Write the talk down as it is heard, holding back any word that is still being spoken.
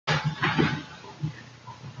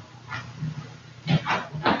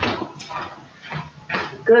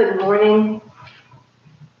Good morning.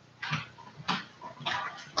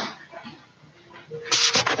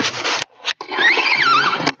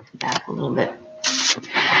 Back a little bit.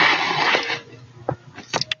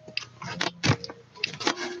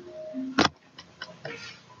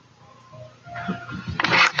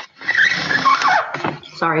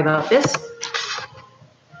 Sorry about this.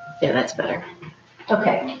 Yeah, that's better.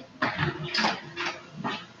 Okay.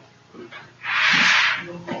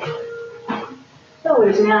 So it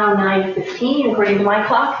is now 9:15 according to my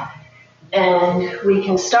clock, and we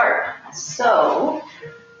can start. So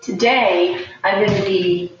today I'm going to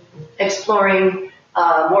be exploring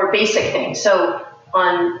more basic things. So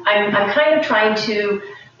I'm kind of trying to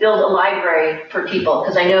build a library for people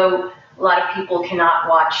because I know a lot of people cannot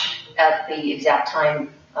watch at the exact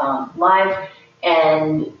time live,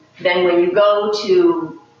 and then when you go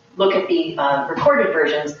to look at the recorded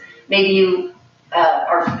versions, maybe you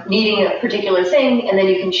are needing a particular thing, and then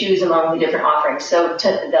you can choose among the different offerings. So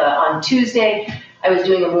on Tuesday, I was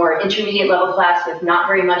doing a more intermediate level class with not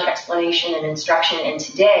very much explanation and instruction, and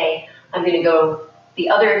today I'm going to go the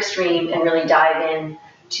other extreme and really dive in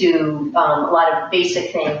to a lot of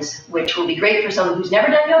basic things, which will be great for someone who's never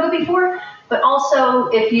done yoga before, but also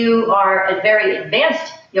if you are a very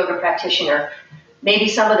advanced yoga practitioner, maybe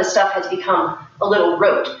some of the stuff has become a little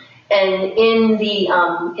rote. And in the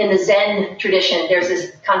Zen tradition, there's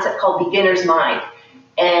this concept called beginner's mind.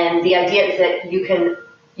 And the idea is that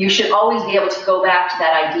you should always be able to go back to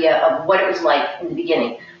that idea of what it was like in the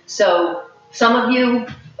beginning. So some of you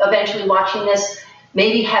eventually watching this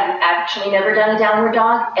maybe have actually never done a downward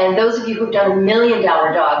dog. And those of you who've done a million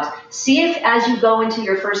downward dogs, see if as you go into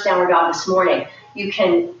your first downward dog this morning, you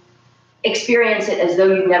can experience it as though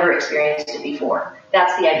you've never experienced it before.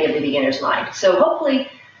 That's the idea of the beginner's mind. So hopefully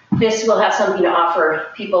this will have something to offer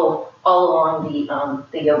people all along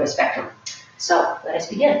the yoga spectrum. So let us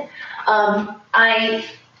begin. I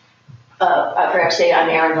forgot to say I'm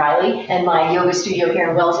Erin Riley, and my yoga studio here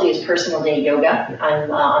in Wellesley is Personal Day Yoga.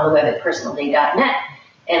 I'm on the web at personalday.net,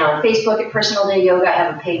 and on Facebook at Personal Day Yoga. I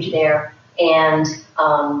have a page there, and then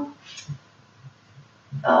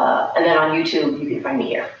on YouTube you can find me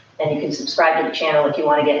here. And you can subscribe to the channel if you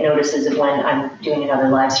want to get notices of when I'm doing another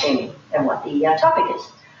live stream and what the topic is.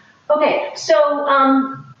 Okay, so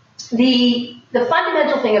the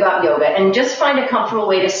fundamental thing about yoga, and just find a comfortable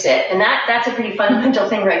way to sit, and that's a pretty fundamental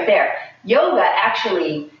thing right there. Yoga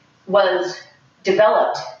actually was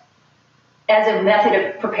developed as a method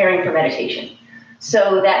of preparing for meditation.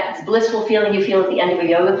 So that blissful feeling you feel at the end of a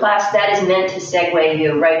yoga class, that is meant to segue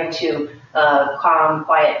you right into calm,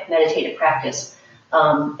 quiet, meditative practice.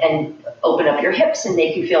 And open up your hips and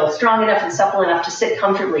make you feel strong enough and supple enough to sit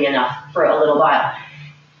comfortably enough for a little while.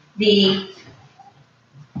 The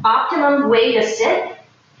optimum way to sit,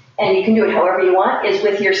 and you can do it however you want, is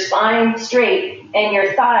with your spine straight and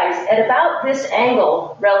your thighs at about this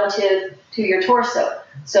angle relative to your torso.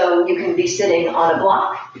 So you can be sitting on a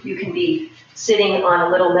block, you can be sitting on a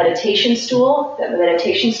little meditation stool. The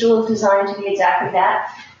meditation stool is designed to be exactly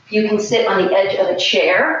that. You can sit on the edge of a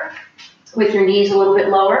chair with your knees a little bit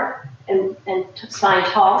lower and spine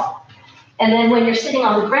tall. And then when you're sitting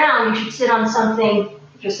on the ground, you should sit on something,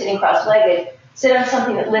 if you're sitting cross-legged, sit on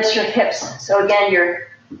something that lifts your hips. So again, your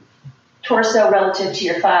torso relative to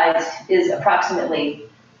your thighs is approximately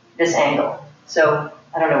this angle. So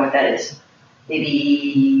I don't know what that is,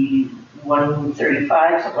 maybe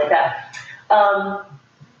 135, something like that.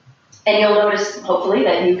 And you'll notice, hopefully,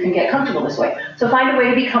 that you can get comfortable this way. So find a way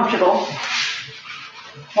to be comfortable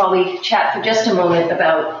while we chat for just a moment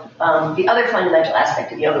about the other fundamental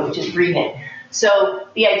aspect of yoga, which is breathing. So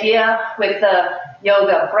the idea with the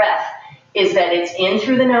yoga breath is that it's in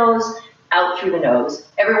through the nose, out through the nose.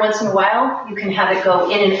 Every once in a while, you can have it go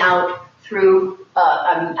in and out through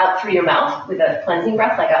your mouth with a cleansing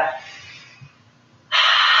breath, like a.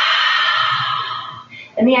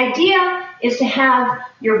 And the idea is to have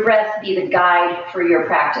your breath be the guide for your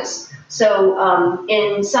practice. So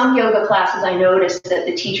in some yoga classes, I noticed that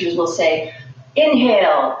the teachers will say,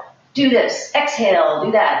 inhale, do this, exhale,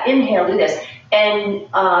 do that, inhale, do this. And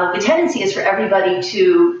the tendency is for everybody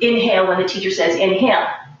to inhale when the teacher says inhale.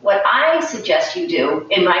 What I suggest you do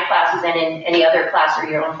in my classes and in any other class or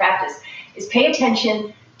your own practice is pay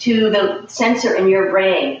attention to the sensor in your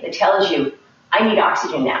brain that tells you, I need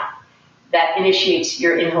oxygen now. That initiates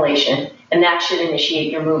your inhalation, and that should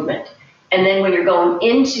initiate your movement. And then when you're going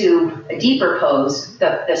into a deeper pose,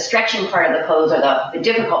 the stretching part of the pose, or the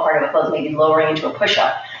difficult part of the pose, maybe lowering into a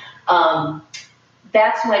push-up,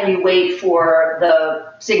 that's when you wait for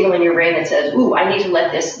the signal in your brain that says, ooh, I need to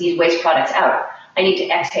let these waste products out. I need to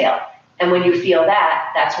exhale. And when you feel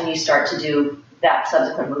that, that's when you start to do that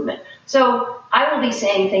subsequent movement. So I will be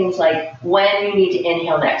saying things like when you need to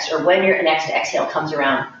inhale next, or when your next exhale comes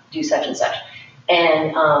around, do such and such.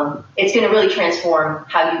 And it's going to really transform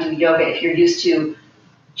how you do yoga if you're used to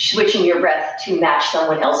switching your breath to match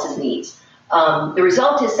someone else's needs. The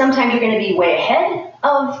result is sometimes you're going to be way ahead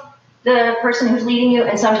of the person who's leading you,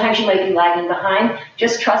 and sometimes you might be lagging behind.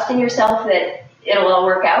 Just trust in yourself that it'll all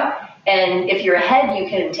work out. And if you're ahead, you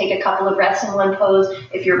can take a couple of breaths in one pose.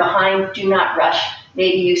 If you're behind, do not rush.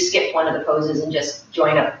 Maybe you skip one of the poses and just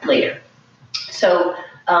join up later. So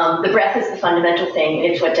the breath is the fundamental thing,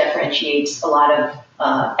 and it's what differentiates a lot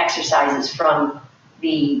of exercises from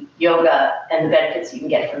the yoga and the benefits you can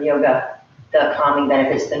get from yoga, the calming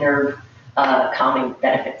benefits, the nerve calming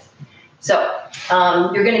benefits. So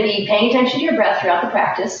you're going to be paying attention to your breath throughout the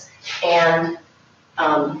practice and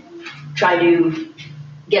try to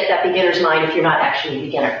get that beginner's mind if you're not actually a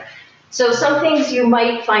beginner. So some things you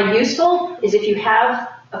might find useful is if you have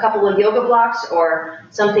a couple of yoga blocks or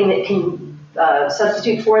something that can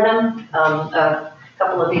substitute for them, a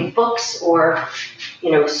couple of big books or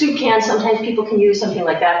soup cans. Sometimes people can use something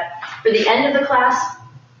like that. For the end of the class,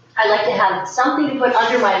 I like to have something to put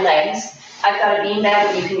under my legs. I've got a beanbag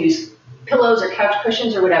that you can use pillows or couch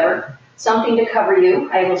cushions or whatever, something to cover you.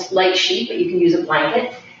 I have a light sheet, but you can use a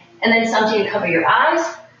blanket. And then something to cover your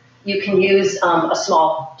eyes. You can use a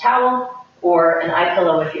small towel or an eye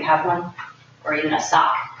pillow if you have one, or even a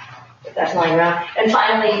sock if that's lying around. And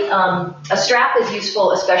finally, a strap is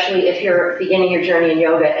useful, especially if you're beginning your journey in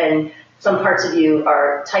yoga and some parts of you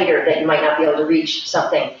are tighter that you might not be able to reach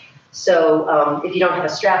something. So if you don't have a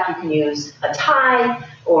strap, you can use a tie,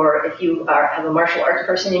 or if you have a martial arts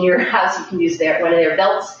person in your house, you can use one of their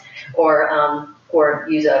belts, or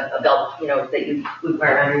use a belt that you would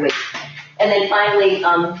wear around your waist. And then finally,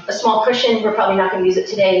 a small cushion. We're probably not going to use it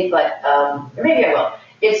today, but or maybe I will.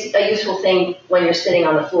 It's a useful thing when you're sitting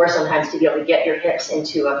on the floor sometimes to be able to get your hips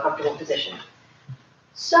into a comfortable position.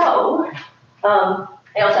 So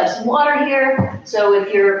I also have some water here. So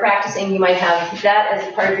if you're practicing, you might have that as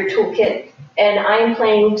a part of your toolkit. And I am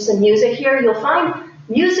playing some music here. You'll find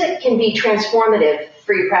music can be transformative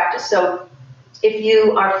for your practice. So if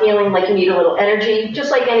you are feeling like you need a little energy,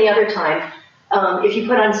 just like any other time, if you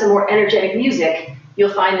put on some more energetic music,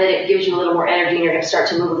 you'll find that it gives you a little more energy and you're going to start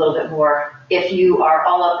to move a little bit more. If you are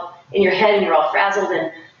all up in your head and you're all frazzled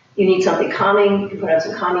and you need something calming, you can put on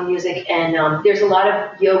some calming music. And there's a lot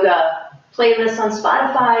of yoga playlists on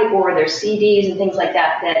Spotify, or there's CDs and things like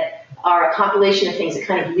that that are a compilation of things that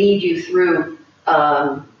kind of lead you through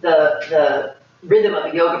the rhythm of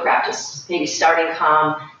a yoga practice, maybe starting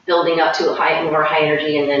calm, building up to a more high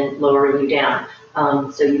energy, and then lowering you down.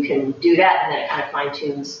 So you can do that, and then it kind of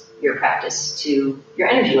fine-tunes your practice to your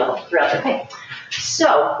energy level throughout the day.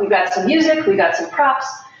 So we've got some music, we've got some props,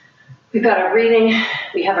 we've got our breathing,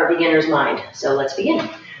 we have our beginner's mind. So let's begin.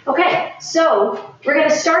 Okay, so we're going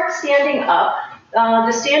to start standing up.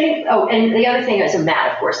 And the other thing is a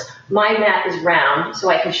mat, of course. My mat is round, so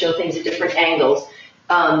I can show things at different angles.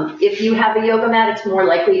 If you have a yoga mat, it's more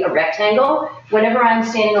likely a rectangle. Whenever I'm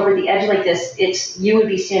standing over the edge like this, you would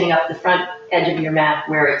be standing up the front edge of your mat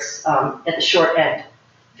where it's at the short end,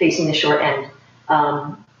 facing the short end.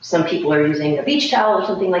 Some people are using a beach towel or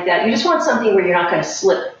something like that. You just want something where you're not going to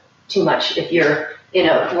slip too much. If you're in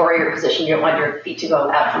a warrior position, you don't want your feet to go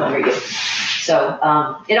out from under you. So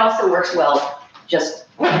it also works well just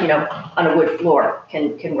on a wood floor,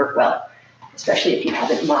 can work well, especially if you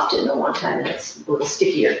haven't mopped it in a long time and it's a little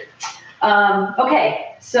stickier.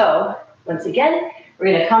 Okay, so once again, we're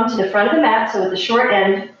going to come to the front of the mat, so at the short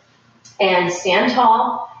end, and stand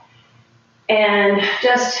tall and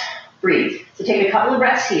just breathe. So take a couple of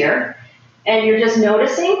breaths here, and you're just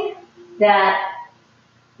noticing that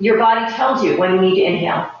your body tells you when you need to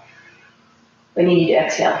inhale, when you need to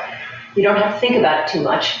exhale. You don't have to think about it too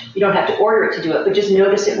much. You don't have to order it to do it, but just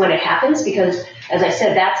notice it when it happens, because, as I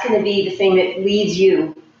said, that's going to be the thing that leads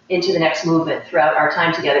you into the next movement throughout our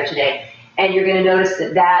time together today. And you're going to notice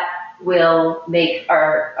that will make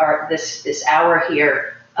this hour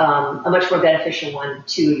here a much more beneficial one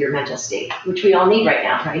to your mental state, which we all need right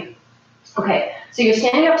now, right? Okay, so you're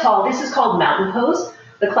standing up tall. This is called mountain pose.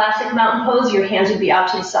 The classic mountain pose, your hands would be out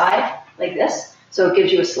to the side like this, so it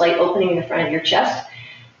gives you a slight opening in the front of your chest.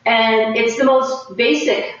 And it's the most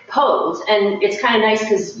basic pose, and it's kind of nice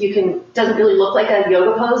because doesn't really look like a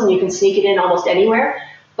yoga pose, and you can sneak it in almost anywhere.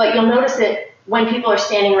 But you'll notice that when people are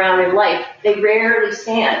standing around in life, they rarely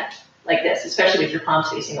stand like this, especially with your palms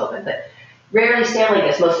facing open. But rarely stand like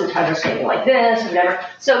this. Most of the time they're standing like this or whatever.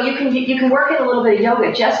 So you can work in a little bit of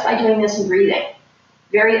yoga just by doing this and breathing.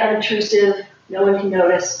 Very unobtrusive, no one can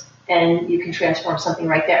notice, and you can transform something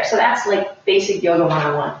right there. So that's like basic yoga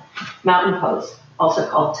 101. Mountain pose, also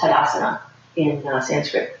called Tadasana in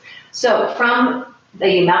Sanskrit. So from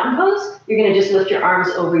the mountain pose, you're going to just lift your arms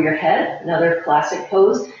over your head, another classic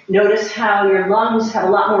pose. Notice how your lungs have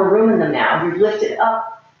a lot more room in them now. You've lifted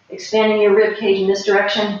up, expanding your rib cage in this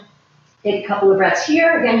direction. Take a couple of breaths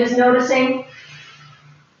here, again just noticing.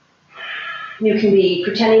 You can be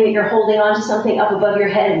pretending that you're holding on to something up above your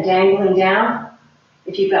head and dangling down.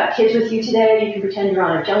 If you've got kids with you today, you can pretend you're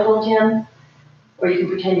on a jungle gym, or you can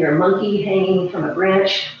pretend you're a monkey hanging from a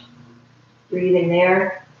branch, breathing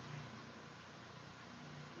there.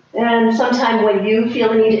 And sometime when you feel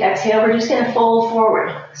the need to exhale, we're just going to fold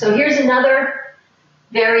forward. So here's another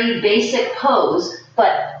very basic pose,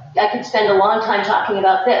 but I could spend a long time talking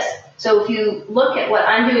about this. So if you look at what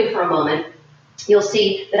I'm doing for a moment, you'll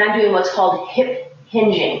see that I'm doing what's called hip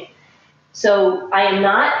hinging. So I am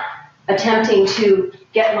not attempting to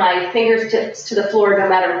get my fingertips to the floor no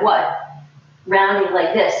matter what, rounding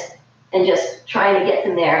like this and just trying to get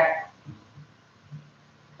them there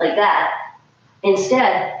like that.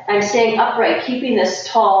 Instead, I'm staying upright, keeping this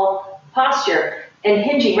tall posture and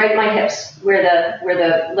hinging right at my hips where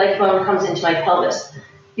the leg bone comes into my pelvis.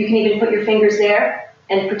 You can even put your fingers there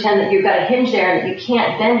and pretend that you've got a hinge there and that you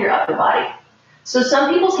can't bend your upper body. So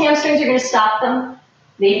some people's hamstrings are going to stop them,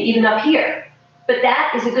 maybe even up here. But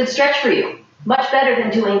that is a good stretch for you. Much better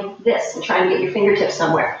than doing this and trying to get your fingertips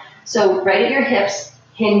somewhere. So right at your hips,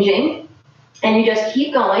 hinging, and you just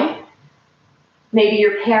keep going. Maybe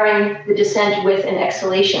you're pairing the descent with an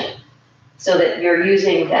exhalation so that you're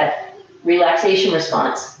using that relaxation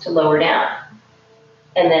response to lower down.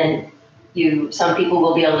 And then some people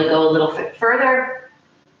will be able to go a little bit further.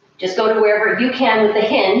 Just go to wherever you can with the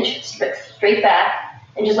hinge, straight back,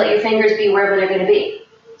 and just let your fingers be wherever they're going to be.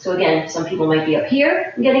 So again, some people might be up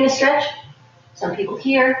here and getting a stretch, some people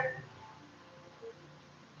here,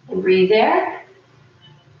 and breathe there.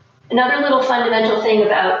 Another little fundamental thing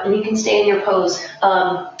about, and you can stay in your pose,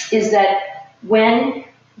 is that when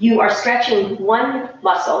you are stretching one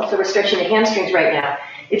muscle, so we're stretching the hamstrings right now,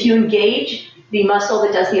 if you engage the muscle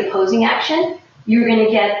that does the opposing action, you're going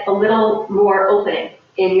to get a little more opening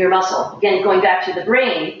in your muscle. Again, going back to the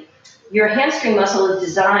brain, your hamstring muscle is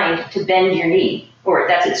designed to bend your knee, or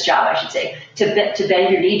that's its job, I should say, to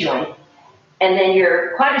bend your knee joint. And then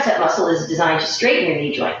your quadricep muscle is designed to straighten your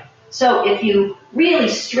knee joint. So if you really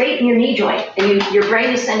straighten your knee joint, and your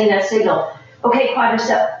brain is sending that signal, okay,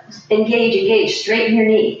 quadricep, engage, straighten your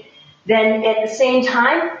knee, then at the same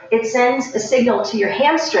time, it sends a signal to your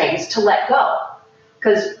hamstrings to let go.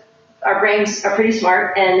 Because our brains are pretty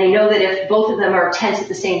smart, and they know that if both of them are tense at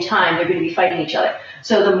the same time, they're going to be fighting each other.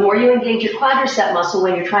 So the more you engage your quadricep muscle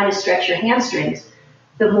when you're trying to stretch your hamstrings,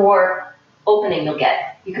 the more opening you'll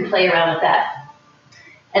get. You can play around with that.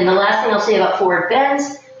 And the last thing I'll say about forward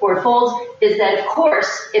bends, forward folds, is that, of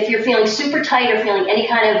course, if you're feeling super tight or feeling any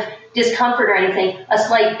kind of discomfort or anything, a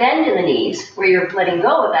slight bend in the knees, where you're letting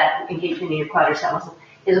go of that engagement in your quadricep muscle,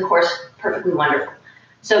 is, of course, perfectly wonderful.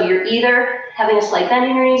 So you're either having a slight bend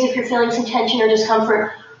in your knees if you're feeling some tension or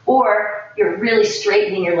discomfort, or you're really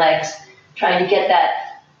straightening your legs, trying to get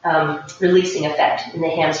that releasing effect in the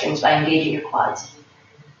hamstrings by engaging your quads.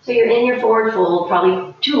 So you're in your forward fold,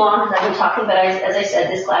 probably too long because I've been talking, but as I said,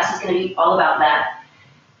 this class is going to be all about that.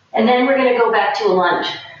 And then we're going to go back to a lunge.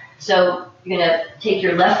 So you're going to take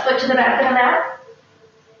your left foot to the back of the mat,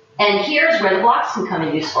 and here's where the blocks can come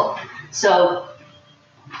in useful. So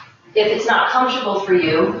if it's not comfortable for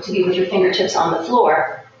you to be with your fingertips on the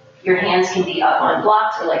floor, your hands can be up on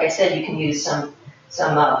blocks, or like I said, you can use some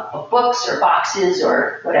books or boxes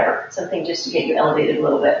or whatever, something just to get you elevated a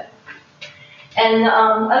little bit. And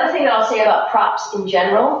other thing that I'll say about props in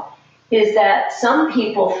general is that some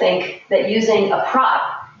people think that using a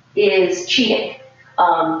prop is cheating.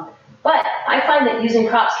 But I find that using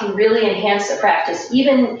props can really enhance the practice,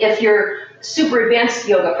 even if you're a super advanced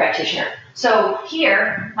yoga practitioner. So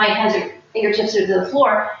here, my hands are fingertips are to the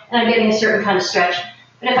floor, and I'm getting a certain kind of stretch.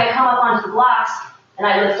 But if I come up onto the blocks and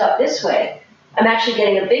I lift up this way, I'm actually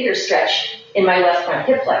getting a bigger stretch in my left front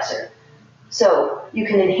hip flexor. So you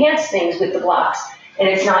can enhance things with the blocks, and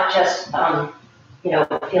it's not just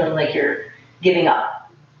feeling like you're giving up.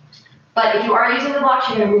 But if you are using the blocks,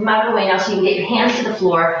 you're going to move them out of the way now so you can get your hands to the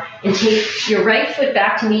floor and take your right foot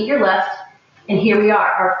back to meet your left. And here we are,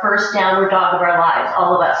 our first downward dog of our lives,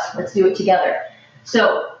 all of us. Let's do it together.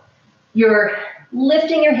 So you're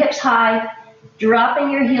lifting your hips high,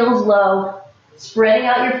 dropping your heels low, spreading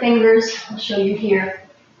out your fingers. I'll show you here.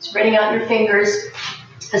 spreading out your fingers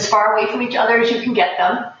as far away from each other as you can get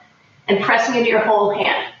them, and pressing into your whole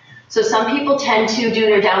hand. So some people tend to do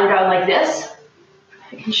their downward dog like this.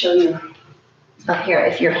 I can show you up here.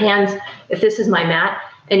 If this is my mat,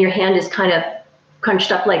 and your hand is kind of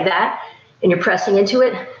crunched up like that, and you're pressing into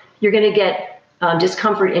it, you're gonna get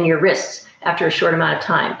discomfort in your wrists after a short amount of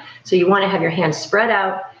time. So you wanna have your hands spread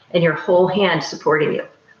out and your whole hand supporting you.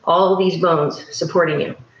 All these bones supporting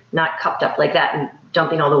you, not cupped up like that and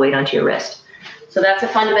dumping all the weight onto your wrist. So that's a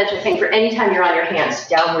fundamental thing for any time you're on your hands.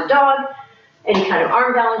 Downward dog, any kind of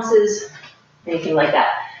arm balances, anything like that.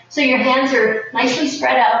 So your hands are nicely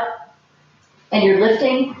spread out, and you're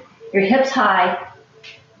lifting your hips high,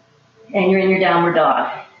 and you're in your downward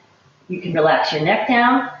dog. You can relax your neck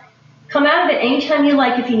down. Come out of it anytime you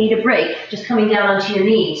like if you need a break, just coming down onto your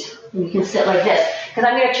knees. And you can sit like this, because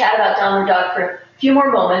I'm going to chat about downward dog for a few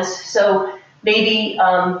more moments. So maybe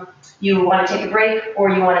you want to take a break, or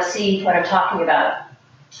you want to see what I'm talking about.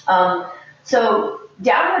 So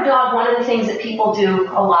downward dog, one of the things that people do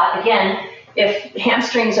a lot, again, if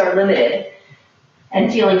hamstrings are limited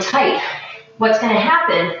and feeling tight, what's going to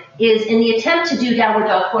happen is in the attempt to do downward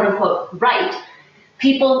dog, quote unquote, right,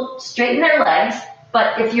 people straighten their legs,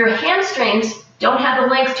 but if your hamstrings don't have the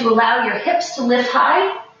length to allow your hips to lift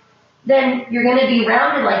high, then you're going to be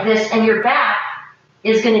rounded like this, and your back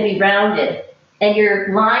is going to be rounded, and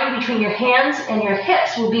your line between your hands and your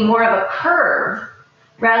hips will be more of a curve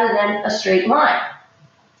rather than a straight line.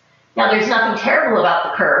 Now, there's nothing terrible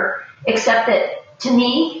about the curve, except that, to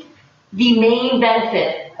me, the main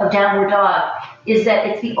benefit of downward dog is that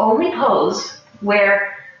it's the only pose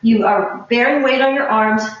where you are bearing weight on your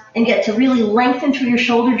arms and get to really lengthen through your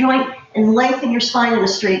shoulder joint and lengthen your spine in a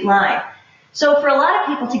straight line. So for a lot of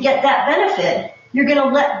people to get that benefit, you're going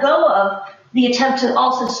to let go of the attempt to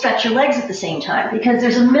also stretch your legs at the same time, because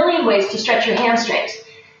there's a million ways to stretch your hamstrings.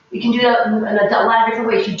 You can do that in a lot of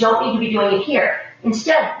different ways. You don't need to be doing it here.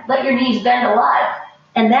 Instead, let your knees bend a lot,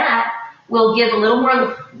 and that will give a little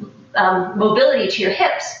more mobility to your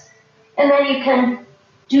hips. And then you can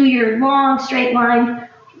do your long straight line,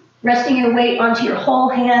 resting your weight onto your whole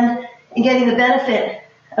hand and getting the benefit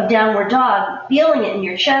of downward dog, feeling it in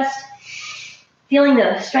your chest, feeling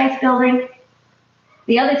the strength building.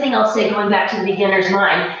 The other thing I'll say, going back to the beginner's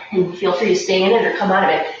mind, and feel free to stay in it or come out of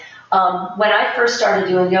it, when I first started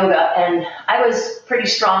doing yoga, and I was pretty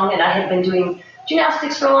strong, and I had been doing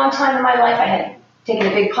gymnastics for a long time in my life. I had taken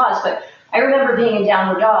a big pause, but I remember being in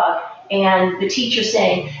downward dog and the teacher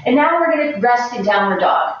saying, and now we're going to rest in downward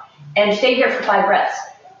dog and stay here for 5 breaths.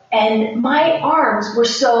 And my arms were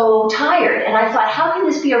so tired, and I thought, how can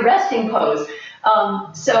this be a resting pose?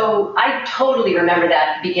 So I totally remember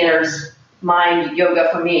that beginner's mind yoga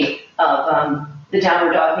for me of the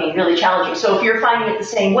downward dog being really challenging. So if you're finding it the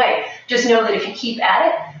same way, just know that if you keep at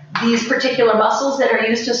it, these particular muscles that are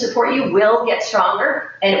used to support you will get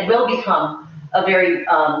stronger, and it will become a very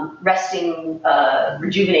resting,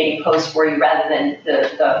 rejuvenating pose for you rather than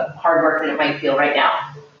the hard work that it might feel right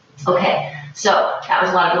now. Okay, so that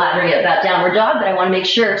was a lot of blattery about downward dog, but I want to make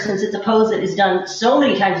sure, since it's a pose that is done so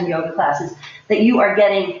many times in yoga classes, that you are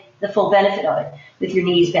getting the full benefit of it with your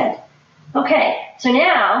knees bent. Okay, so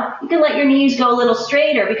now you can let your knees go a little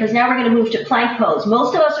straighter, because now we're going to move to plank pose.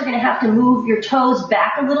 Most of us are going to have to move your toes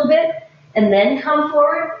back a little bit and then come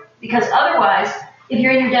forward, because otherwise, if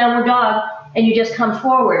you're in your downward dog and you just come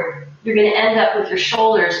forward, you're going to end up with your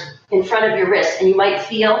shoulders in front of your wrists, and you might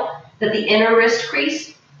feel that the inner wrist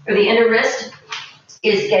crease or the inner wrist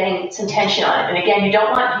is getting some tension on it. And again, you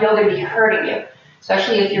don't want yoga to be hurting you,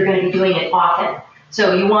 especially if you're going to be doing it often.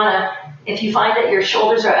 So you want to, if you find that your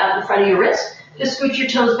shoulders are out in front of your wrist, just scoot your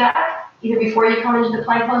toes back, either before you come into the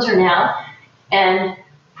plank pose or now, and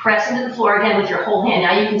press into the floor again with your whole hand.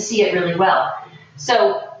 Now you can see it really well.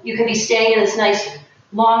 So you can be staying in this nice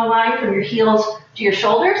long line from your heels to your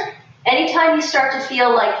shoulders. Anytime you start to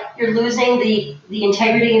feel like you're losing the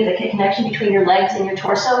integrity of the connection between your legs and your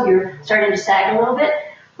torso, you're starting to sag a little bit,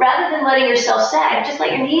 rather than letting yourself sag, just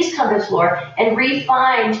let your knees come to the floor and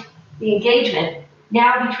re-find the engagement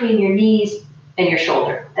now between your knees and your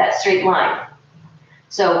shoulder, that straight line.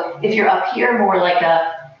 So if you're up here, more like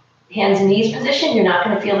a hands and knees position, you're not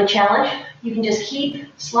going to feel the challenge. You can just keep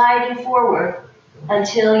sliding forward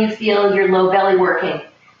until you feel your low belly working,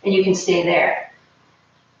 and you can stay there.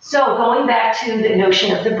 So going back to the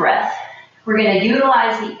notion of the breath, we're going to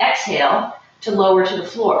utilize the exhale to lower to the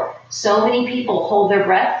floor. So many people hold their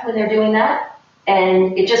breath when they're doing that,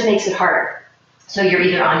 and it just makes it harder. So you're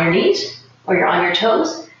either on your knees or you're on your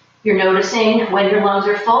toes. You're noticing when your lungs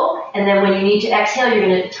are full, and then when you need to exhale, you're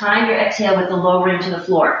going to time your exhale with the lowering to the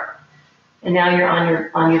floor. And now you're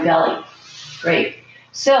on your belly. Great.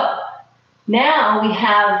 So now we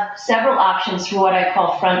have several options for what I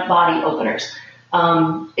call front body openers.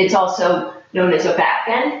 It's also known as a back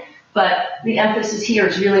bend, but the emphasis here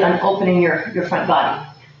is really on opening your front body.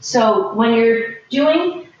 So when you're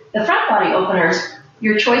doing the front body openers,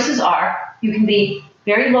 your choices are, you can be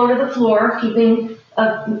very low to the floor, keeping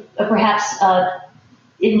perhaps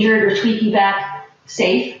injured or tweaky back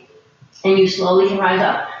safe, and you slowly can rise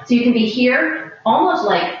up. So you can be here, almost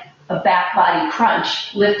like a back body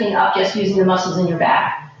crunch, lifting up just using the muscles in your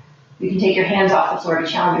back. You can take your hands off the floor to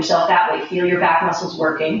challenge yourself that way, feel your back muscles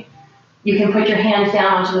working. You can put your hands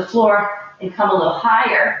down onto the floor and come a little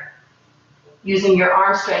higher using your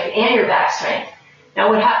arm strength and your back strength. Now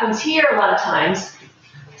what happens here a lot of times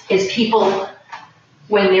is people,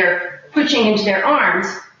 when they're pushing into their arms,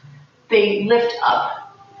 they lift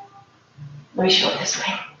up. Let me show it this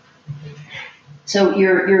way. So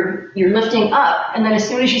you're lifting up, and then as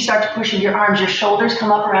soon as you start to push into your arms, your shoulders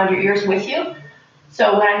come up around your ears with you.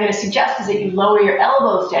 So what I'm going to suggest is that you lower your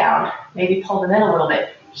elbows down, maybe pull them in a little bit.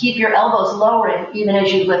 Keep your elbows lowering even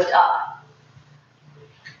as you lift up.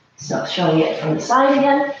 So showing it from the side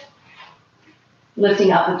again.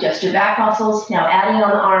 Lifting up with just your back muscles. Now adding on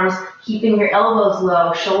the arms, keeping your elbows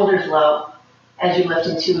low, shoulders low, as you lift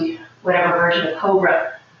into whatever version of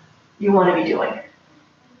Cobra you want to be doing.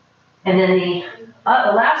 And then the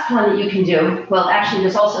last one that you can do, well, actually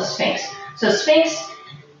there's also Sphinx. So Sphinx,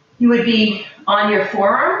 you would be on your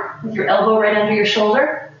forearm with your elbow right under your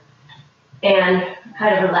shoulder and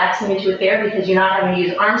kind of relaxing into it there because you're not having to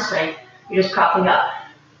use arm strength, you're just propping up.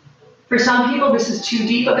 For some people, this is too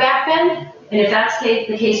deep a back bend, and if that's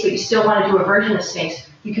the case, but you still want to do a version of Sphinx,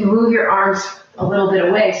 you can move your arms a little bit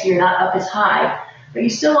away so you're not up as high, but you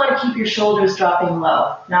still want to keep your shoulders dropping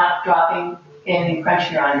low, not dropping and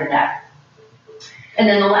crunching around your neck. And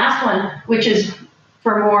then the last one, which is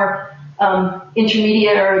for more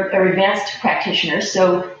intermediate or advanced practitioners,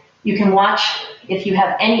 so you can watch if you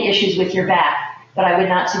have any issues with your back, but I would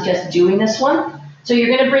not suggest doing this one. So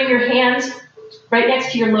you're going to bring your hands right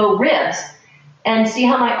next to your low ribs and see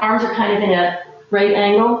how my arms are kind of in a right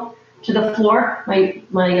angle to the floor. My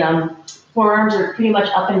forearms are pretty much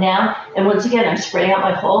up and down. And once again, I'm spreading out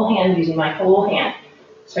my whole hand, using my whole hand,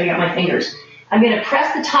 spreading out my fingers. I'm going to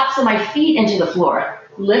press the tops of my feet into the floor,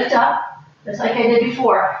 lift up, just like I did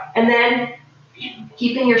before, and then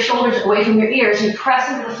keeping your shoulders away from your ears, you press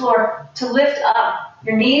into the floor to lift up.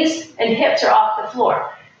 Your knees and hips are off the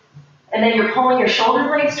floor. And then you're pulling your shoulder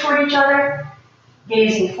blades toward each other,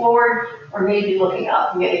 gazing forward, or maybe looking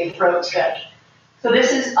up and getting your throat stretched. So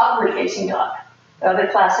this is upward facing dog, the other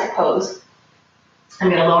classic pose. I'm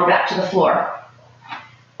going to lower back to the floor.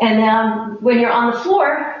 And then when you're on the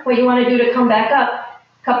floor, what you want to do to come back up,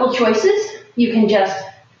 a couple choices. You can just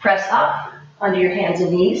press up under your hands and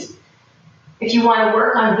knees. If you want to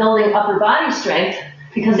work on building upper body strength,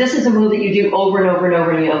 because this is a move that you do over and over and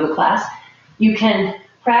over in yoga class, you can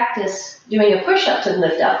practice doing a push-up to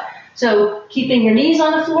lift up. So keeping your knees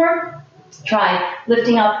on the floor, try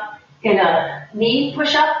lifting up in a knee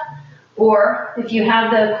push-up, or if you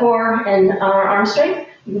have the core and arm strength,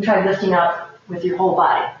 you can try lifting up with your whole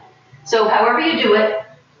body. So however you do it,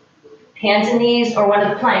 hands and knees or one of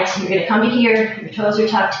the planks, you're going to come to here, your toes are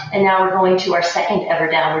tucked, and now we're going to our second ever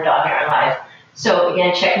downward dog in our life. So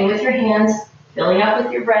again, checking with your hands, filling up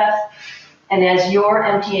with your breath, and as you're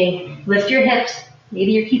emptying, lift your hips.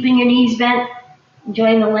 Maybe you're keeping your knees bent,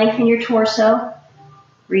 enjoying the length in your torso,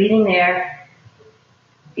 breathing there,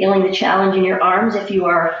 feeling the challenge in your arms if you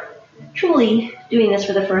are truly doing this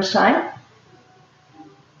for the first time.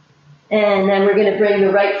 And then we're going to bring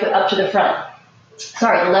the right foot up to the front.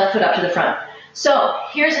 Sorry, the left foot up to the front. So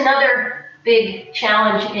here's another big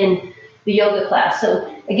challenge in the yoga class.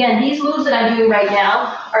 So again, these moves that I'm doing right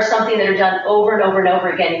now are something that are done over and over and over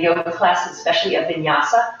again in yoga classes, especially a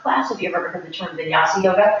vinyasa class. If you've ever heard the term vinyasa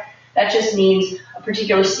yoga, that just means a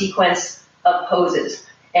particular sequence of poses.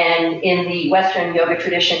 And in the Western yoga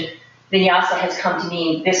tradition, vinyasa has come to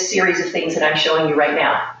mean this series of things that I'm showing you right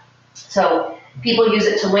now. So people use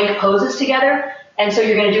it to link poses together, and so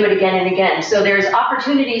you're going to do it again and again. So there's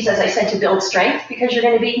opportunities, as I said, to build strength because you're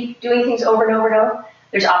going to be doing things over and over and over.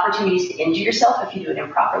 There's opportunities to injure yourself if you do it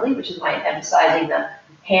improperly, which is why I'm emphasizing the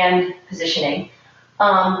hand positioning.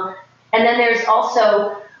 And then there's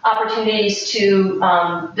also opportunities to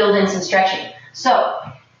build in some stretching. So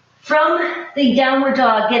from the downward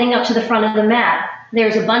dog, getting up to the front of the mat,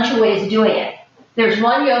 there's a bunch of ways of doing it. There's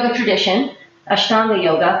one yoga tradition, Ashtanga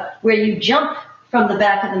yoga, where you jump from the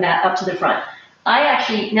back of the mat up to the front. I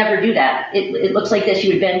actually never do that. It looks like this.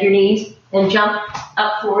 You would bend your knees and jump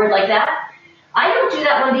up forward like that. I don't do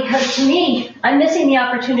that one because to me, I'm missing the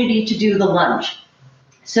opportunity to do the lunge.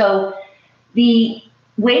 So the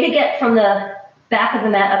way to get from the back of the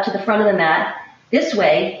mat up to the front of the mat, this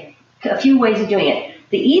way, a few ways of doing it.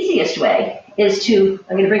 The easiest way is to,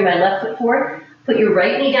 I'm going to bring my left foot forward, put your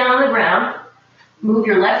right knee down on the ground, move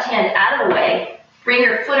your left hand out of the way, bring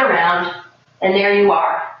your foot around, and there you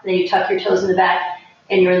are. Then you tuck your toes in the back,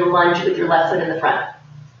 and you're in the lunge with your left foot in the front.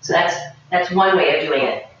 So that's one way of doing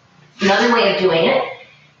it. Another way of doing it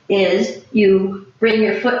is you bring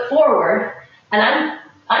your foot forward, and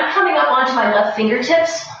I'm coming up onto my left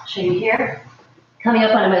fingertips. I'll show you here. Coming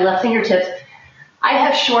up onto my left fingertips. I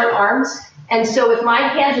have short arms, and so if my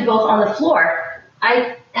hands are both on the floor,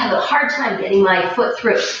 I have a hard time getting my foot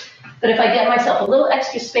through. But if I get myself a little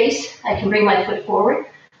extra space, I can bring my foot forward.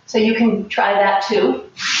 So you can try that too.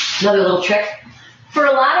 Another little trick. For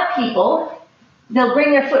a lot of people, they'll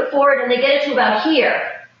bring their foot forward and they get it to about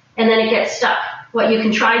here, and then it gets stuck. What you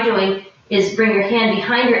can try doing is bring your hand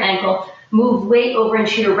behind your ankle, move weight over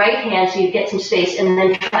into your right hand so you get some space, and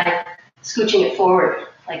then try scooching it forward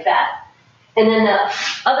like that. And then the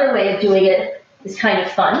other way of doing it is kind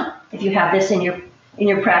of fun. If you have this in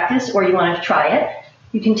your practice or you want to try it,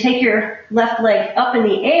 you can take your left leg up in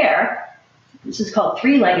the air. This is called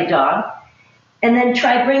three-legged dog. And then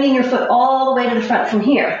try bringing your foot all the way to the front from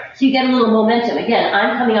here. So you get a little momentum. Again,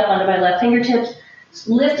 I'm coming up onto my left fingertips,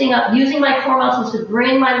 lifting up, using my core muscles to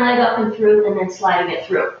bring my leg up and through, and then sliding it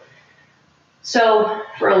through. So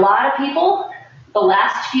for a lot of people, the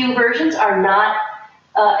last few versions are not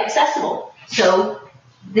accessible. So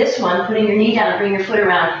this one, putting your knee down and bring your foot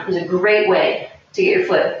around, is a great way to get your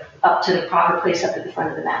foot up to the proper place up at the front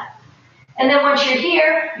of the mat. And then once you're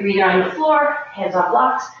here, you're either on the floor, hands on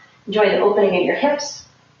blocks, enjoy the opening in your hips,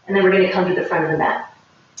 and then we're going to come to the front of the mat.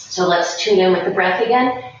 So let's tune in with the breath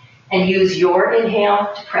again, and use your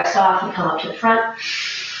inhale to press off and come up to the front,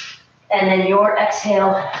 and then your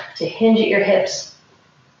exhale to hinge at your hips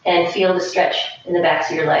and feel the stretch in the backs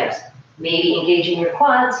of your legs. Maybe engaging your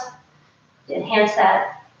quads to enhance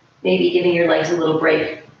that, maybe giving your legs a little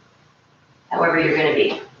break, however you're going to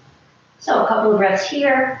be. So a couple of breaths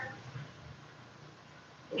here.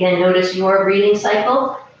 Again, notice your breathing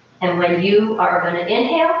cycle, and when you are going to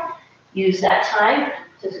inhale, use that time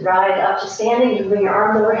to ride up to standing. You bring your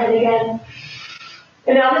arms overhead again.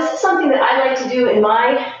 And now this is something that I like to do in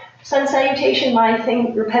my sun salutation, my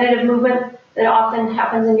repetitive movement that often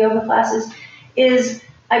happens in yoga classes, is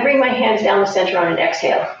I bring my hands down the center on an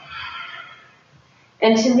exhale.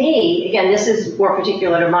 And to me, again, this is more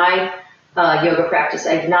particular to my yoga practice.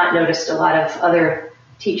 I've not noticed a lot of other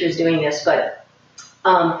teachers doing this, but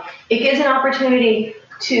it gives an opportunity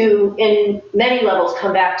to, in many levels,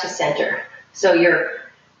 come back to center. So you're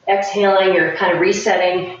exhaling, you're kind of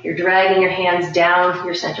resetting, you're dragging your hands down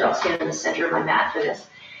your center. I'll stand in the center of my mat for this.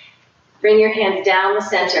 Bring your hands down the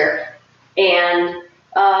center, and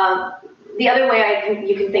the other way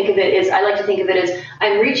you can think of it is, I like to think of it as,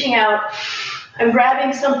 I'm reaching out, I'm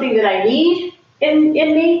grabbing something that I need in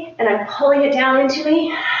me, and I'm pulling it down into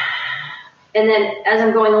me, and then as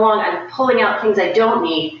I'm going along, I'm pulling out things I don't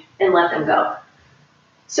need and let them go.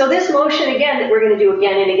 So this motion, again, that we're going to do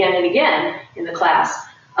again and again and again in the class,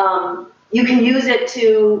 you can use it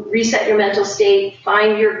to reset your mental state,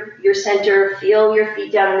 find your center, feel your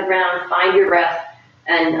feet down on the ground, find your breath,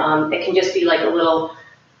 and it can just be like a little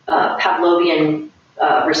Pavlovian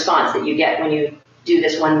response that you get when you do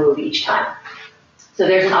this one move each time. So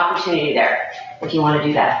there's an opportunity there if you want to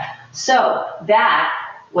do that. So that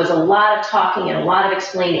was a lot of talking and a lot of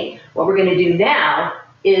explaining. What we're going to do now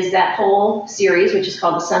is that whole series, which is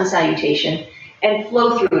called the sun salutation, and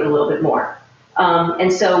flow through it a little bit more.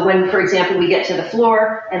 And so when, for example, we get to the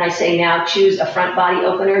floor and I say now choose a front body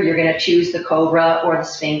opener, you're going to choose the cobra or the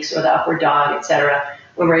sphinx or the upward dog, etc.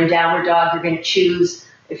 When we're in downward dog, you're going to choose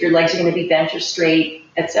if your legs are going to be bent or straight,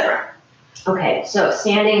 etc. Okay, so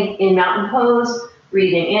standing in mountain pose,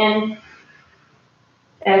 breathing in,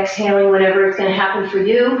 exhaling whatever is going to happen for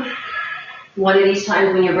you. One of these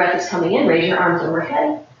times when your breath is coming in, raise your arms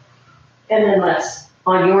overhead, and then let's,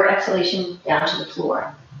 on your exhalation, down to the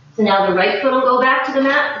floor. So now the right foot will go back to the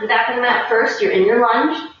mat, the back of the mat first. You're in your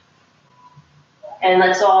lunge. And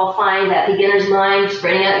let's all find that beginner's line,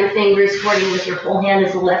 spreading out your fingers, supporting with your whole hand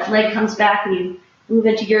as the left leg comes back and you move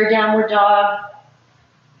into your downward dog,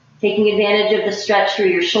 taking advantage of the stretch through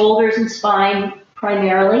your shoulders and spine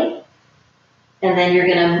primarily. And then you're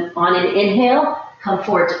going to, on an inhale, come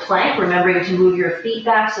forward to plank, remembering to move your feet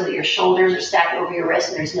back so that your shoulders are stacked over your wrists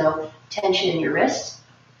and there's no tension in your wrists.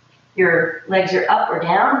 Your legs are up or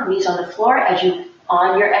down, knees on the floor. As you,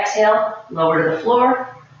 on your exhale, lower to the floor.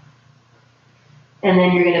 And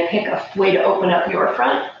then you're going to pick a way to open up your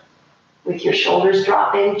front with your shoulders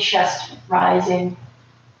dropping, chest rising,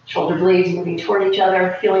 Shoulder blades moving toward each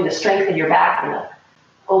other, feeling the strength in your back and the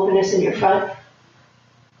openness in your front.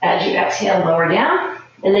 As you exhale, lower down,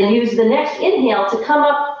 and then use the next inhale to come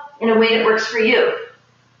up in a way that works for you.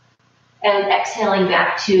 And exhaling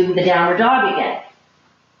back to the downward dog again.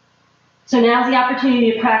 So now's the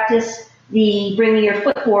opportunity to practice the bringing your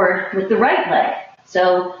foot forward with the right leg.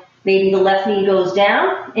 So maybe the left knee goes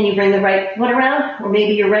down and you bring the right foot around, or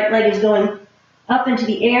maybe your right leg is going up into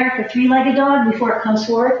the air for three-legged dog before it comes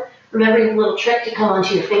forward. Remembering the little trick to come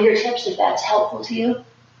onto your fingertips if that's helpful to you.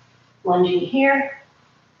 Lunging here,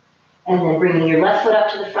 and then bringing your left foot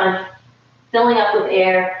up to the front, filling up with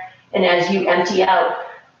air, and as you empty out,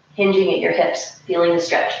 hinging at your hips, feeling the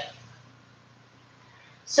stretch.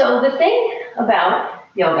 So the thing about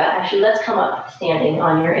yoga, actually let's come up standing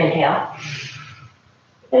on your inhale,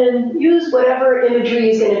 and use whatever imagery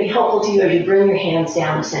is going to be helpful to you as you bring your hands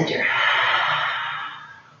down the center.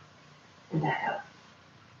 And back up.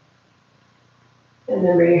 And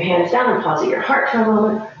then bring your hands down and pause at your heart for a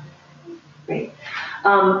moment. Great.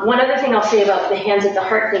 One other thing I'll say about the hands at the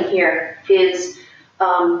heart thing here is,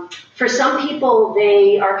 for some people,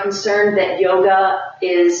 they are concerned that yoga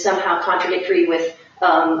is somehow contradictory with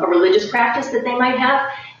a religious practice that they might have.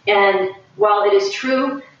 And while it is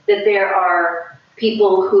true that there are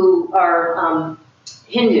people who are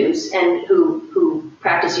Hindus and who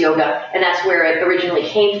practice yoga, and that's where it originally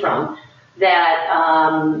came from, that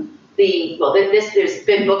there's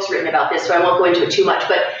been books written about this, so I won't go into it too much,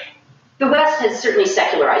 but the West has certainly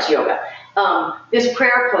secularized yoga. This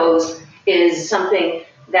prayer pose is something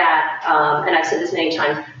that, and I've said this many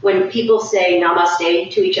times, when people say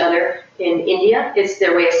namaste to each other in India, it's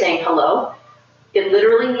their way of saying hello. It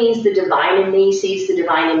literally means the divine in me sees the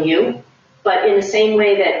divine in you, but in the same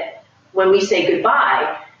way that when we say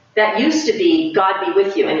goodbye, that used to be God be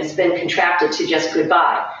with you, and it's been contracted to just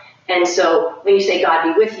goodbye. And so when you say God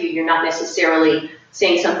be with you, you're not necessarily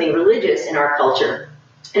saying something religious in our culture.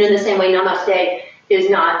 And in the same way, namaste is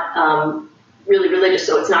not really religious,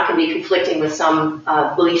 so it's not going to be conflicting with some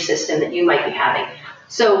belief system that you might be having.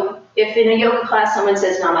 So if in a yoga class someone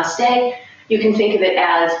says namaste, you can think of it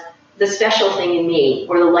as the special thing in me,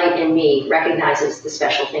 or the light in me recognizes the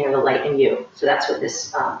special thing or the light in you. So that's what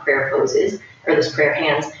this prayer pose is, or this prayer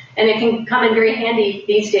hands. And it can come in very handy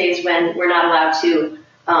these days when we're not allowed to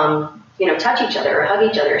touch each other or hug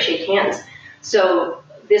each other or shake hands. So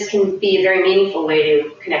this can be a very meaningful way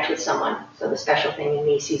to connect with someone. So the special thing in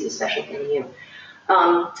me sees the special thing in you.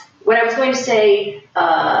 What I was going to say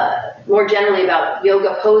more generally about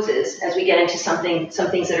yoga poses, as we get into some things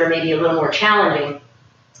that are maybe a little more challenging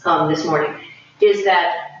this morning, is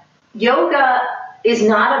that yoga is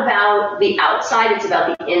not about the outside, it's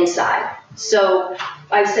about the inside. So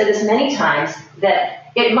I've said this many times,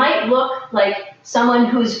 that it might look like someone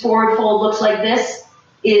whose forward fold looks like this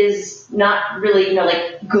is not really,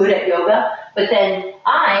 good at yoga. But then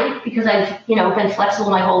because I've, been flexible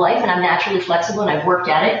my whole life and I'm naturally flexible and I've worked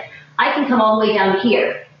at it, I can come all the way down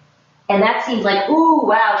here. And that seems like, ooh,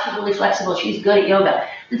 wow, she's really flexible. She's good at yoga.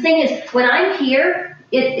 The thing is, when I'm here,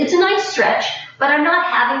 it's a nice stretch, but I'm not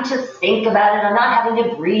having to think about it. I'm not having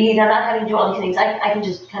to breathe. I'm not having to do all these things. I can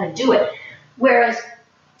just kind of do it. Whereas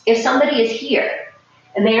if somebody is here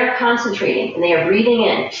and they are concentrating and they are breathing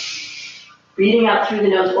in, breathing out through the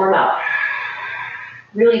nose or mouth,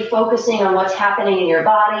 really focusing on what's happening in your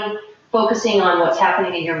body, focusing on what's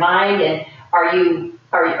happening in your mind, and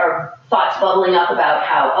are thoughts bubbling up about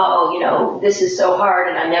how, this is so hard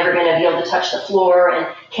and I'm never going to be able to touch the floor, and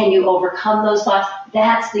can you overcome those thoughts?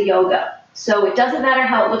 That's the yoga. So it doesn't matter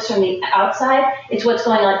how it looks from the outside, it's what's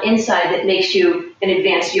going on inside that makes you an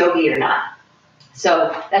advanced yogi or not.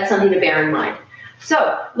 So that's something to bear in mind.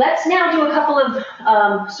 So let's now do a couple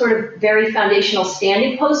of sort of very foundational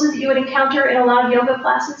standing poses that you would encounter in a lot of yoga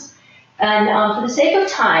classes. And for the sake of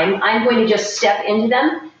time, I'm going to just step into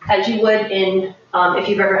them as you would in, if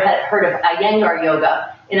you've ever heard of Iyengar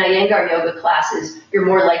yoga. In Iyengar yoga classes, you're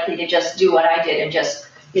more likely to just do what I did and just,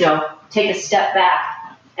 take a step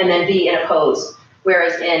back and then be in a pose.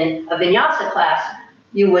 Whereas in a vinyasa class,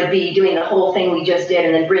 you would be doing the whole thing we just did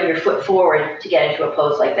and then bring your foot forward to get into a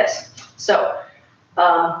pose like this. So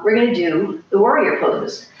we're going to do the warrior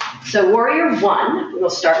poses. So warrior one, we'll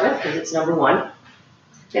start with because it's number one. I'm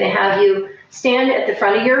going to have you stand at the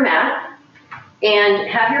front of your mat and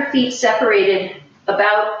have your feet separated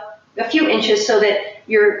about a few inches so that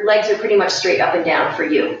your legs are pretty much straight up and down for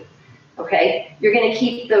you. Okay? You're going to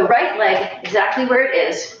keep the right leg exactly where it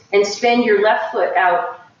is and spin your left foot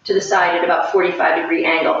out to the side at about 45-degree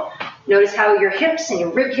angle. Notice how your hips and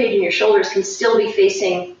your ribcage and your shoulders can still be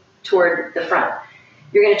facing toward the front.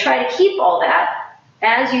 You're going to try to keep all that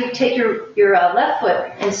as you take your left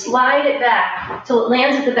foot and slide it back till it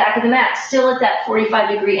lands at the back of the mat, still at that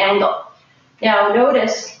 45-degree angle. Now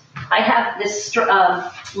notice I have this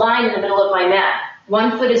line in the middle of my mat.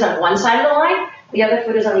 One foot is on one side of the line, the other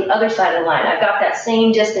foot is on the other side of the line. I've got that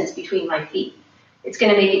same distance between my feet. It's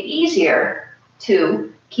going to make it easier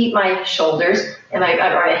to keep my shoulders and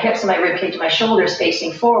my hips and my rib cage and my shoulders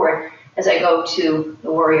facing forward as I go to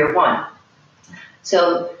the Warrior One.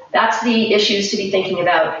 So that's the issues to be thinking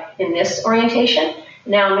about in this orientation.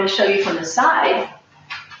 Now I'm going to show you from the side.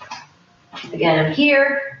 Again, I'm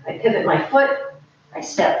here, I pivot my foot, I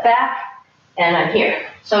step back, and I'm here.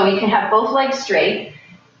 So you can have both legs straight.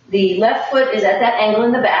 The left foot is at that angle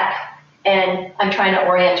in the back, and I'm trying to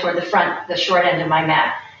orient toward the front, the short end of my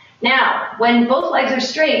mat. Now, when both legs are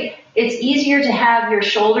straight, it's easier to have your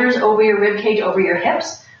shoulders over your rib cage, over your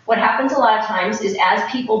hips. What happens a lot of times is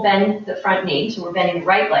as people bend the front knee, so we're bending the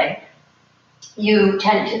right leg,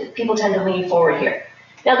 people tend to lean forward here.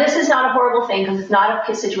 Now, this is not a horrible thing because it's not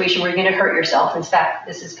a situation where you're going to hurt yourself. In fact,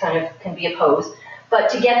 this is can be a pose. But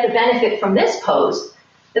to get the benefit from this pose,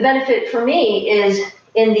 the benefit for me is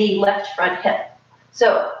in the left front hip.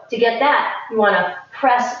 So to get that, you want to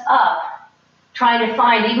press up, trying to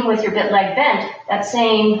find, even with your leg bent, that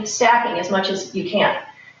same stacking as much as you can.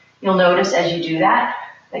 You'll notice as you do that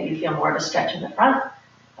you feel more of a stretch in the front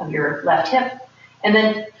of your left hip. And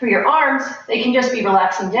then for your arms, they can just be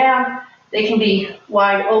relaxing down. They can be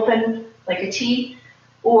wide open like a T,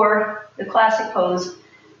 or the classic pose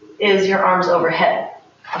is your arms overhead.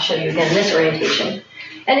 I'll show you again this orientation.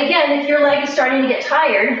 And again, if your leg is starting to get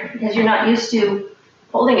tired because you're not used to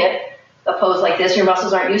holding it, a pose like this, your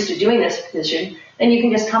muscles aren't used to doing this position, then you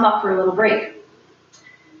can just come up for a little break.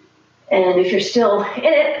 And if you're still in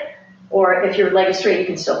it, or if your leg is straight, you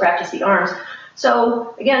can still practice the arms.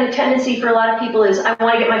 So again, the tendency for a lot of people is, I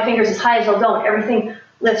want to get my fingers as high as they'll go, and everything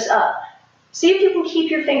lifts up. See if you can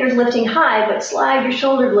keep your fingers lifting high, but slide your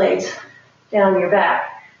shoulder blades down your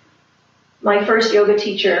back. My first yoga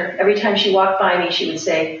teacher, every time she walked by me, she would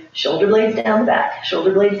say, shoulder blades down the back,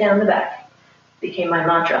 shoulder blades down the back. Became my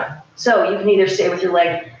mantra. So you can either stay with your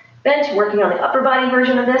leg bent, working on the upper body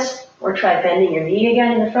version of this, or try bending your knee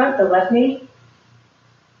again in the front, the left knee,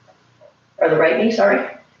 or the right knee, sorry,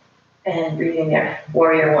 and breathing there,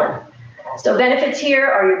 Warrior One. So benefits here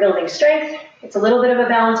are you're building strength. It's a little bit of a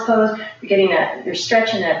balance pose. You're getting that, you're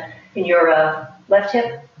stretching that in your left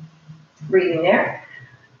hip, breathing there.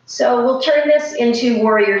 So we'll turn this into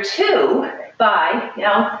Warrior Two by,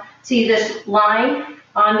 now, see this line?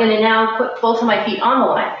 I'm going to now put both of my feet on the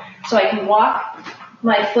line. So I can walk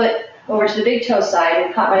my foot over to the big toe side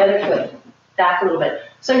and pop my other foot back a little bit.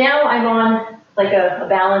 So now I'm on like a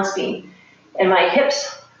balance beam. And my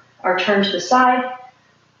hips are turned to the side,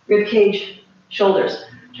 rib cage, shoulders,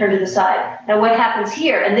 turned to the side. Now what happens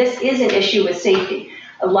here, and this is an issue with safety.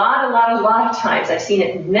 A lot of times, I've seen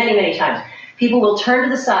it many times, people will turn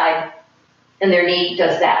to the side and their knee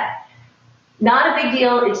does that. Not a big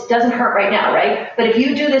deal, it doesn't hurt right now, right? But if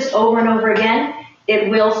you do this over and over again,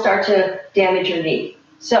 it will start to damage your knee.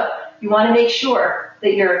 So you want to make sure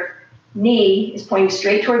that your knee is pointing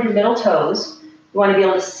straight toward your middle toes. You want to be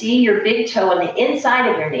able to see your big toe on the inside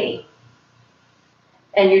of your knee.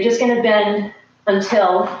 And you're just going to bend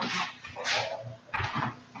until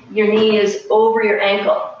your knee is over your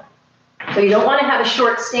ankle. So you don't want to have a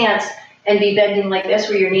short stance and be bending like this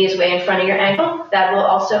where your knee is way in front of your ankle. That will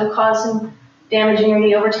also cause some damage in your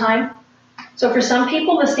knee over time. So for some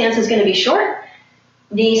people, the stance is going to be short,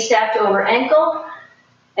 knee stacked over ankle,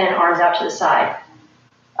 and arms out to the side.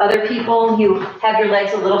 Other people, you have your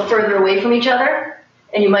legs a little further away from each other,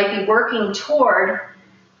 and you might be working toward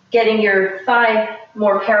getting your thigh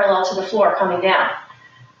more parallel to the floor coming down.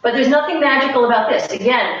 But there's nothing magical about this.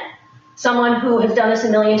 Again, someone who has done this a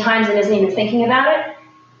million times and isn't even thinking about it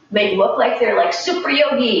may look like they're like super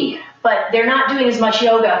yogi, but they're not doing as much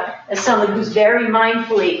yoga as someone who's very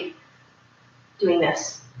mindfully doing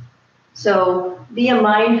this. So be a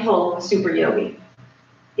mindful super yogi,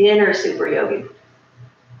 inner super yogi,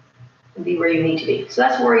 and be where you need to be. So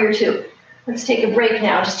that's Warrior Two. Let's take a break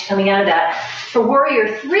now, just coming out of that. For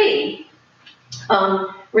Warrior Three,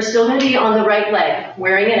 we're still going to be on the right leg,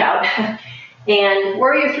 wearing it out. And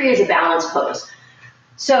Warrior Three is a balance pose.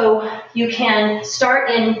 So you can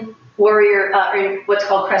start in Warrior, or what's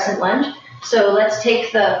called Crescent Lunge. So let's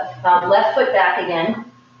take the left foot back again.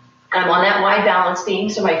 I'm on that wide balance beam,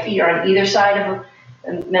 so my feet are on either side of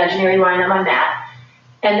an imaginary line on my mat.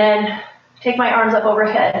 And then take my arms up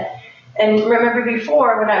overhead. And remember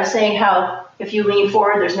before when I was saying how if you lean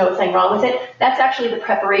forward, there's no thing wrong with it? That's actually the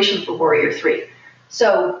preparation for Warrior Three.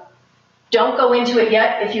 So Don't go into it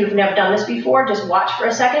yet if you've never done this before. Just watch for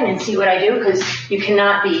a second and see what I do, because you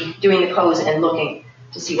cannot be doing the pose and looking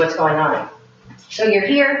to see what's going on. So you're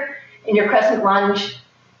here in your crescent lunge,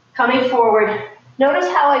 coming forward. Notice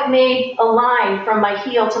how I've made a line from my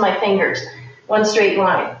heel to my fingers, one straight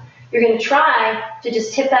line. You're going to try to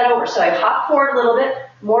just tip that over. So I hop forward a little bit,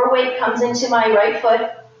 more weight comes into my right foot,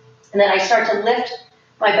 and then I start to lift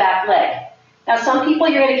my back leg. Now, some people,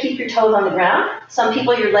 you're going to keep your toes on the ground. Some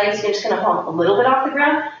people, your legs are just going to hump a little bit off the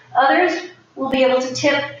ground. Others will be able to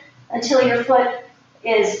tip until your foot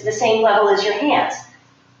is the same level as your hands.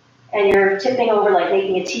 And you're tipping over like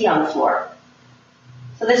making a T on the floor.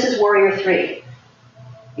 So this is Warrior 3.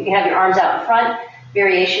 You can have your arms out in front,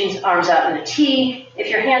 variations, arms out in a T. If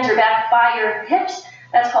your hands are back by your hips,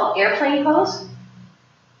 that's called airplane pose.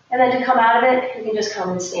 And then to come out of it, you can just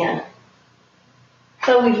come and stand.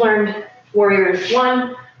 So we've learned Warrior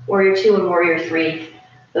 1, Warrior 2, and Warrior 3.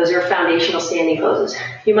 Those are foundational standing poses.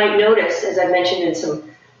 You might notice, as I mentioned in some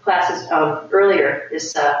classes earlier these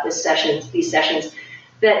sessions,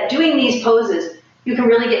 that doing these poses, you can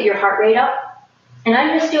really get your heart rate up. And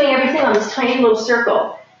I'm just doing everything on this tiny little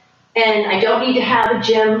circle. And I don't need to have a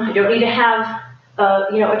gym. I don't need to have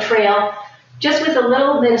a trail. Just with a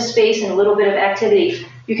little bit of space and a little bit of activity,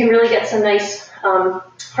 you can really get some nice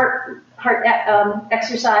heart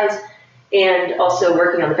exercise, and also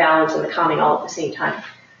working on the balance and the calming all at the same time.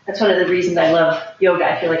 That's one of the reasons I love yoga.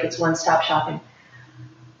 I feel like it's one-stop shopping.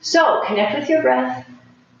 So connect with your breath,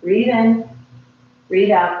 breathe in,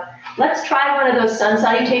 breathe out. Let's try one of those sun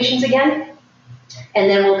salutations again, and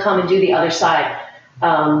then we'll come and do the other side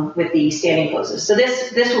with the standing poses. So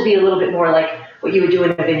this will be a little bit more like what you would do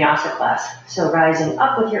in a vinyasa class. So rising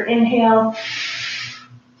up with your inhale,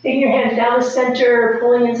 taking your hands down the center,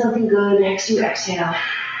 pulling in something good. Next you exhale.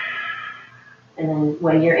 And then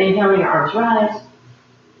when you're inhaling, your arms rise.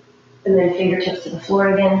 And then fingertips to the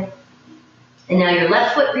floor again. And now your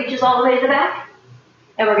left foot reaches all the way to the back.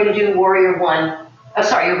 And we're going to do Warrior 1. Oh,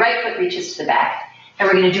 sorry, your right foot reaches to the back. And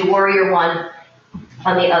we're going to do Warrior 1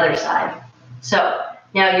 on the other side. So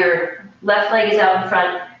now your left leg is out in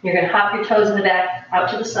front. You're going to hop your toes in the back, out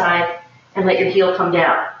to the side, and let your heel come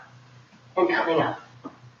down and coming up.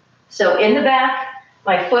 So in the back,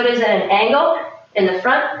 my foot is at an angle in the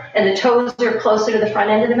front, and the toes are closer to the front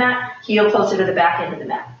end of the mat, heel closer to the back end of the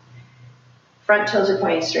mat. Front toes are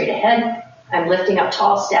pointing straight ahead. I'm lifting up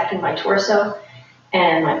tall, stacking my torso,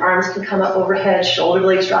 and my arms can come up overhead, shoulder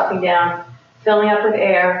blades dropping down, filling up with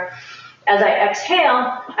air. As I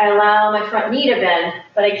exhale, I allow my front knee to bend,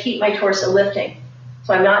 but I keep my torso lifting.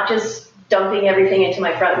 So I'm not just dumping everything into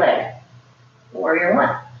my front leg. Warrior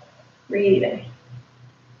 1, breathing.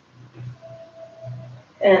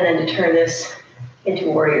 And then to turn this into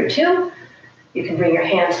Warrior 2, you can bring your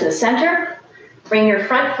hands to the center, bring your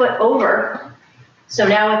front foot over, so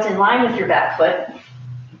now it's in line with your back foot.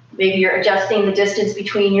 Maybe you're adjusting the distance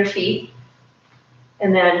between your feet,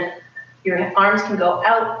 and then your arms can go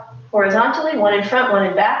out horizontally, one in front, one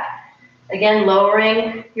in back. Again,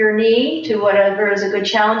 lowering your knee to whatever is a good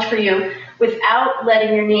challenge for you without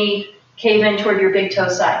letting your knee cave in toward your big toe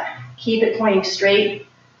side. Keep it pointing straight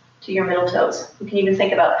to your middle toes. You can even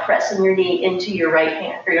think about pressing your knee into your right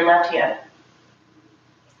hand or your left hand.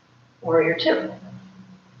 Warrior 2.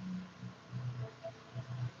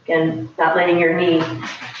 Again, not letting your knee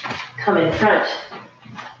come in front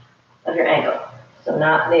of your ankle. So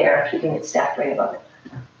not there, keeping it stacked right above it.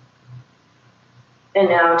 And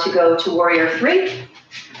now to go to Warrior 3,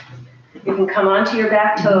 you can come onto your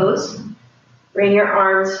back toes, bring your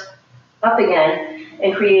arms up again,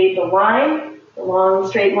 and create the line, the long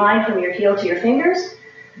straight line from your heel to your fingers.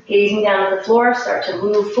 Gazing down at the floor, start to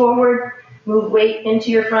move forward, move weight into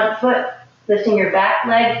your front foot, lifting your back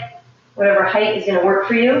leg, whatever height is going to work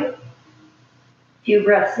for you. A few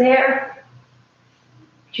breaths there.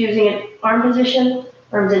 Choosing an arm position,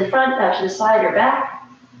 arms in front, out to the side or back,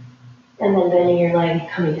 and then bending your leg,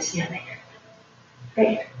 coming to standing.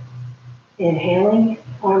 Great. Inhaling,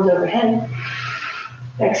 arms overhead.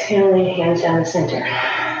 Exhaling, hands down the center.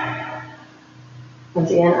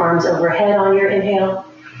 Once again, arms overhead on your inhale.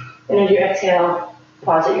 And as you exhale,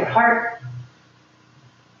 pause at your heart.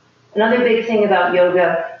 Another big thing about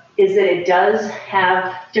yoga is that it does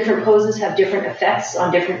have, different poses have different effects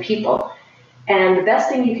on different people. And the best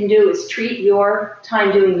thing you can do is treat your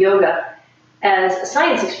time doing yoga as a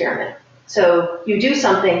science experiment. So you do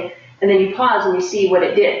something, and then you pause and you see what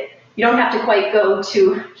it did. You don't have to quite go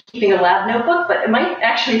to keeping a lab notebook, but it might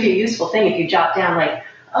actually be a useful thing if you jot down like,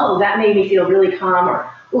 oh, that made me feel really calm, or,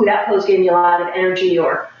 oh, that pose gave me a lot of energy,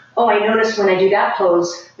 or, oh, I noticed when I do that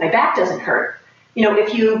pose, my back doesn't hurt. You know,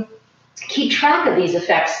 if you keep track of these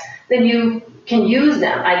effects, then you can use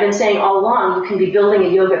them. I've been saying all along, you can be building a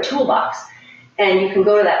yoga toolbox, and you can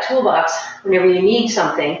go to that toolbox whenever you need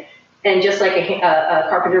something, and just like a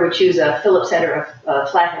carpenter would choose a Phillips head or a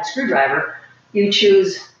flathead screwdriver, you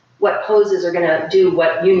choose what poses are going to do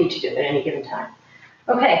what you need to do at any given time.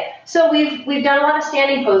 Okay, so we've done a lot of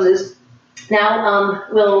standing poses. Now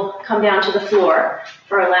we'll come down to the floor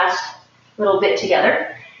for our last little bit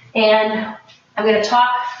together, and I'm going to talk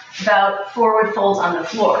about forward folds on the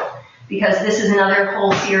floor, because this is another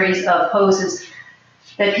whole series of poses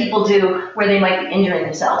that people do where they might be injuring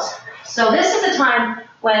themselves. So this is a time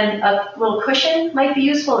when a little cushion might be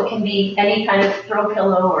useful. It can be any kind of throw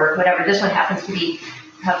pillow or whatever. This one happens to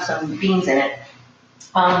have some beans in it.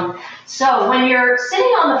 So when you're sitting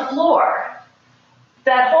on the floor,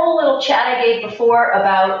 that whole little chat I gave before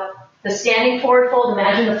about the standing forward fold,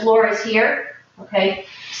 imagine the floor is here, okay?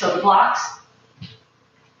 So the blocks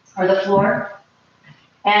are the floor.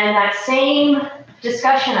 And that same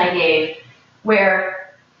discussion I gave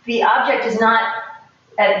where the object is not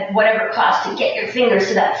at whatever cost to get your fingers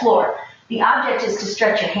to that floor. The object is to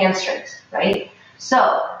stretch your hamstrings, right?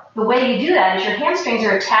 So the way you do that is your hamstrings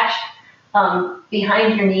are attached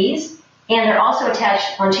behind your knees, and they're also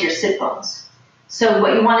attached onto your sit bones. So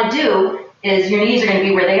what you want to do is your knees are going to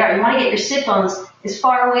be where they are. You want to get your sit bones as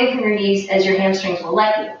far away from your knees as your hamstrings will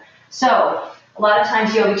let you. So a lot of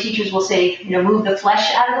times yoga teachers will say, move the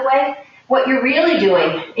flesh out of the way. What you're really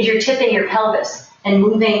doing is you're tipping your pelvis and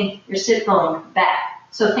moving your sit bone back.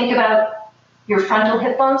 So think about your frontal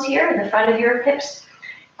hip bones here in the front of your hips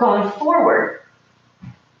going forward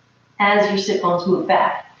as your sit bones move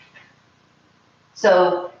back.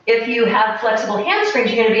 So if you have flexible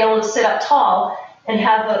hamstrings, you're going to be able to sit up tall and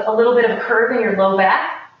have a little bit of a curve in your low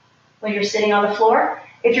back when you're sitting on the floor.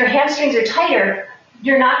 If your hamstrings are tighter,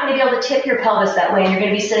 you're not going to be able to tip your pelvis that way, and you're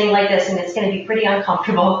going to be sitting like this, and it's going to be pretty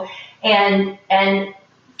uncomfortable. And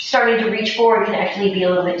starting to reach forward can actually be a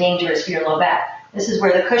little bit dangerous for your low back. This is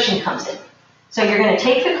where the cushion comes in. So you're going to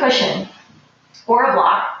take the cushion or a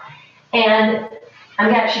block, and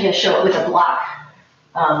I'm actually going to show it with a block.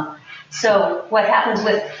 So what happens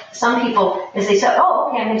with some people is they say, oh,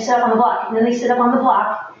 okay, I'm going to sit up on the block. And then they sit up on the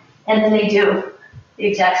block, and then they do the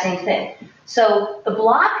exact same thing. So the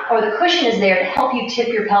block or the cushion is there to help you tip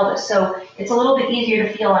your pelvis. So it's a little bit easier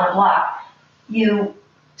to feel on a block. You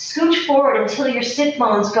scooch forward until your sit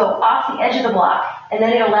bones go off the edge of the block, and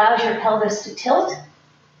then it allows your pelvis to tilt,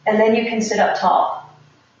 and then you can sit up tall.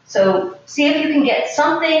 So see if you can get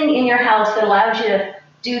something in your house that allows you to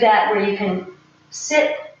do that, where you can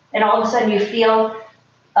sit and all of a sudden you feel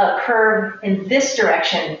a curve in this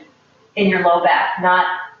direction in your low back, not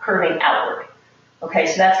curving outward. Okay,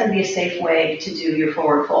 so that's going to be a safe way to do your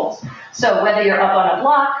forward folds. So whether you're up on a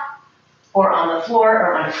block or on the floor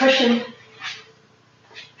or on a cushion,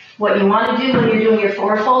 what you want to do when you're doing your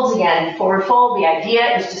forward folds, again, forward fold, the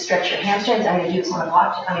idea is to stretch your hamstrings. I'm going to do this on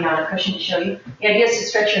a cushion to show you. The idea is to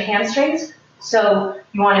stretch your hamstrings. So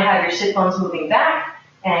you want to have your sit bones moving back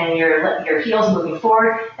and your heels moving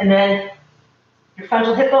forward, and then your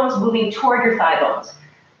frontal hip bones moving toward your thigh bones.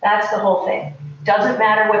 That's the whole thing. Doesn't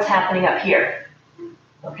matter what's happening up here.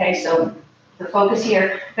 Okay, so the focus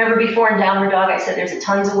here, remember before in downward dog I said there's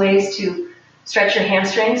tons of ways to stretch your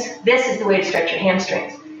hamstrings. This is the way to stretch your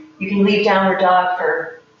hamstrings. You can leave downward dog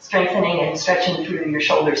for strengthening and stretching through your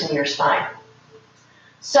shoulders and your spine.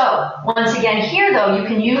 So once again here though, you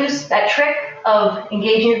can use that trick of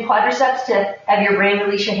engaging your quadriceps to have your brain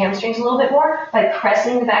release your hamstrings a little bit more by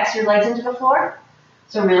pressing the backs of your legs into the floor.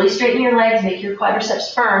 So really straighten your legs, make your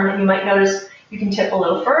quadriceps firm, and you might notice you can tip a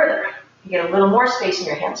little further. You get a little more space in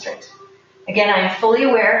your hamstrings. Again, I am fully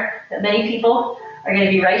aware that many people are going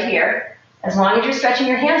to be right here. As long as you're stretching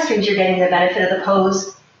your hamstrings, you're getting the benefit of the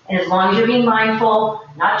pose. And as long as you're being mindful,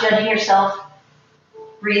 not judging yourself,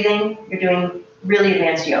 breathing, you're doing really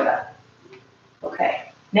advanced yoga. Okay.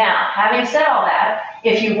 Now, having said all that,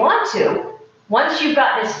 if you want to, once you've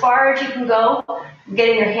gotten as far as you can go,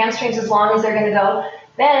 getting your hamstrings as long as they're going to go,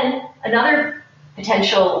 then another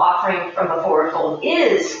potential offering from a forward fold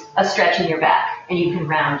is a stretch in your back, and you can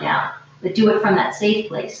round down. But do it from that safe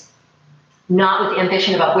place. Not with the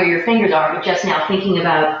ambition about where your fingers are, but just now thinking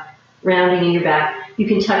about rounding in your back. You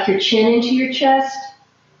can tuck your chin into your chest.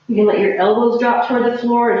 You can let your elbows drop toward the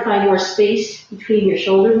floor and find more space between your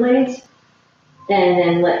shoulder blades. And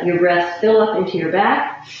then let your breath fill up into your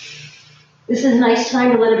back. This is a nice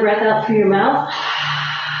time to let a breath out through your mouth.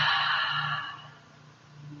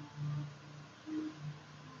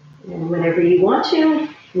 And whenever you want to,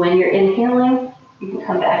 when you're inhaling, you can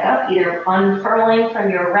come back up, either unfurling from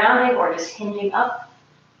your rounding or just hinging up.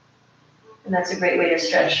 And that's a great way to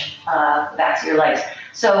stretch the backs of your legs.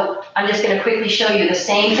 So I'm just going to quickly show you the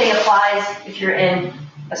same thing applies if you're in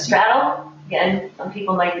a straddle. Again, some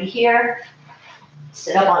people might be here,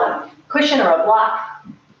 sit up on a cushion or a block,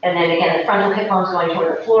 and then again, the frontal hip bone's going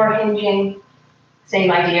toward the floor, hinging.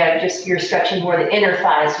 Same idea, just you're stretching more the inner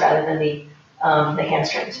thighs rather than the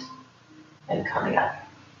hamstrings. And coming up.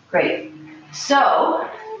 Great. So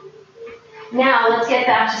now let's get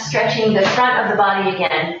back to stretching the front of the body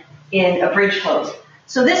again in a bridge pose.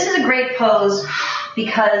 So this is a great pose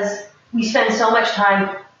because we spend so much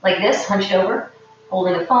time like this, hunched over,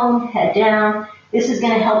 holding the phone, head down. This is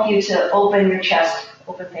going to help you to open your chest,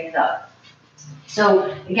 open things up.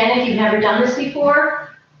 So again, if you've never done this before,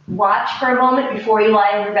 watch for a moment before you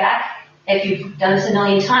lie on your back. If you've done this a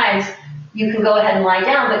million times, you can go ahead and lie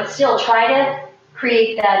down, but still try to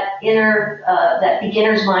create that inner, that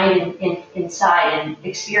beginner's mind inside and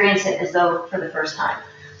experience it as though for the first time.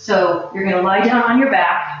 So you're going to lie down on your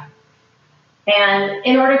back, and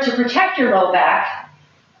in order to protect your low back,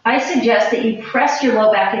 I suggest that you press your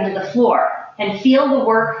low back into the floor and feel the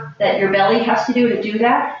work that your belly has to do to do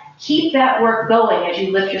that. Keep that work going as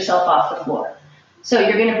you lift yourself off the floor. So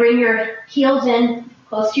you're going to bring your heels in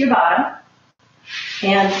close to your bottom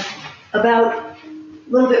and about a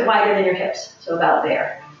little bit wider than your hips, so about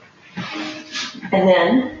there. And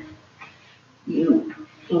then you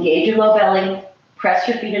engage your low belly, press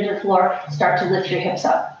your feet into the floor, start to lift your hips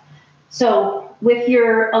up. So with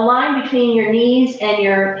a line between your knees and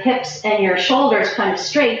your hips and your shoulders kind of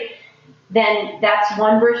straight, then that's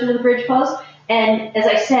one version of the bridge pose. And as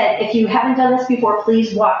I said, if you haven't done this before,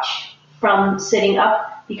 please watch from sitting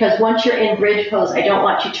up, because once you're in bridge pose, I don't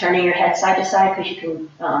want you turning your head side to side because you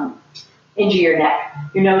can injure your neck.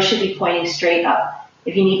 Your nose should be pointing straight up.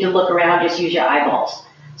 If you need to look around, just use your eyeballs.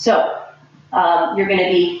 So you're going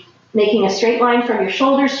to be making a straight line from your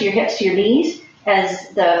shoulders to your hips to your knees as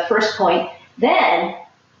the first point. Then,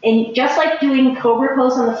 just like doing cobra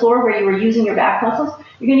pose on the floor where you were using your back muscles,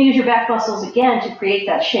 you're going to use your back muscles again to create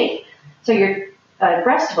that shape. So your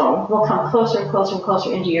breastbone will come closer and closer and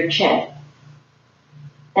closer into your chin.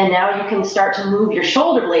 And now you can start to move your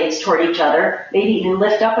shoulder blades toward each other, maybe even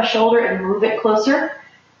lift up a shoulder and move it closer.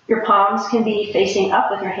 Your palms can be facing up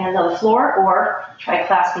with your hands on the floor, or try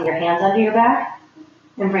clasping your hands under your back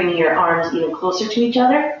and bringing your arms even closer to each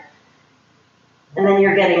other. And then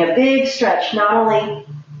you're getting a big stretch, not only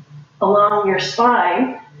along your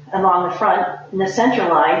spine, along the front, in the center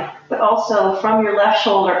line, but also from your left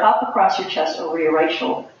shoulder up across your chest over your right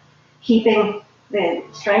shoulder. Keeping the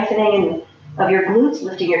strengthening of your glutes,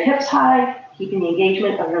 lifting your hips high, keeping the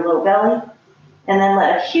engagement of your low belly, and then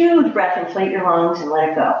let a huge breath inflate your lungs and let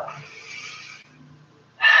it go.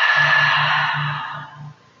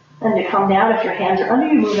 And to come down, if your hands are under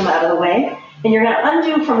you, move them out of the way. And you're going to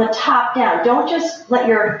undo from the top down. Don't just let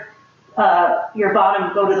your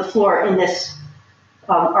bottom go to the floor in this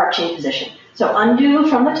arching position. So undo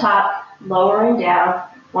from the top, lowering down,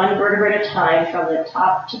 one vertebra at a time from the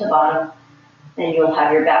top to the bottom. Then you'll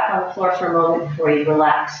have your back on the floor for a moment before you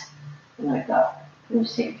relax and let it go. And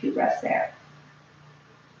just take a few breaths there.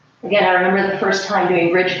 Again, I remember the first time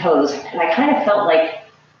doing bridge pose, and I kind of felt like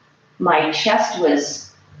my chest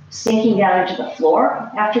was sinking down into the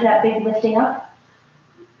floor after that big lifting up.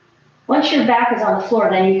 Once your back is on the floor,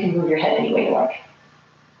 then you can move your head any way you like.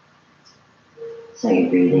 So you're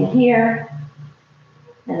breathing here,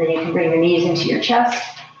 and then you can bring your knees into your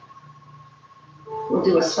chest. We'll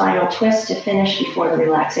do a spinal twist to finish before the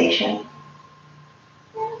relaxation.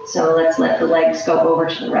 So let's let the legs go over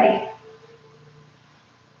to the right.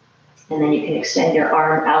 And then you can extend your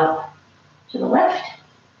arm out to the left.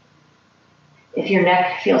 If your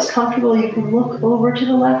neck feels comfortable, you can look over to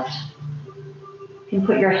the left. You can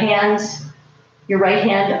put your hands, your right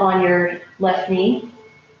hand on your left knee.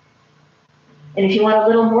 And if you want a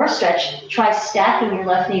little more stretch, try stacking your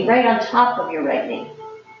left knee right on top of your right knee.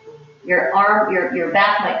 Your arm, your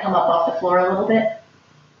back might come up off the floor a little bit,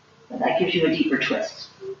 but that gives you a deeper twist.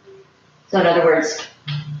 So in other words,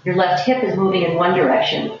 your left hip is moving in one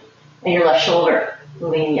direction, and your left shoulder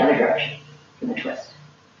moving in the other direction for the twist.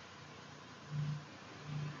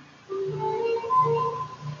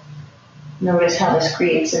 Notice how this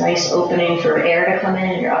creates a nice opening for air to come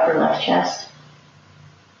in your upper left chest.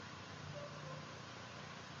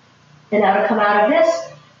 And now to come out of this,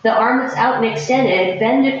 the arm that's out and extended,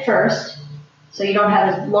 bend it first so you don't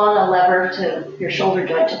have as long a lever to your shoulder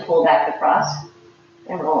joint to pull back across.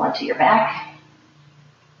 And roll onto your back.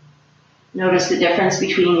 Notice the difference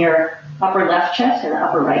between your upper left chest and the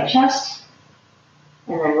upper right chest.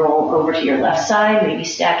 And then roll over to your left side, maybe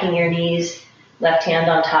stacking your knees, left hand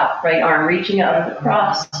on top, right arm reaching out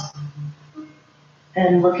across.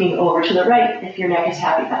 and looking over to the right if your neck is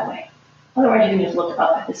happy that way. Otherwise, you can just look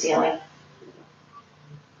up at the ceiling.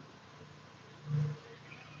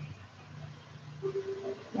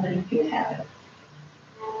 Letting things happen.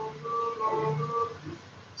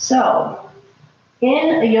 So,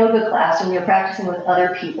 in a yoga class, when you're practicing with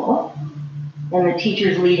other people, and the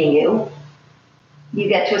teacher's leading you, you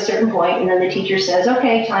get to a certain point, and then the teacher says,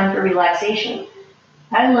 okay, time for relaxation.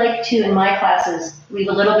 I like to, in my classes, leave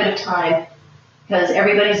a little bit of time because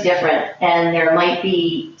everybody's different, and there might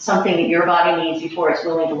be something that your body needs before it's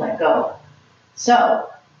willing to let go. So,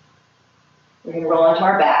 we're going to roll onto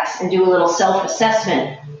our backs and do a little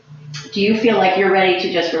self-assessment. Do you feel like you're ready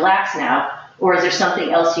to just relax now, or is there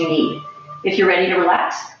something else you need? If you're ready to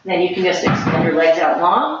relax, then you can just extend your legs out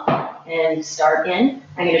long and start in.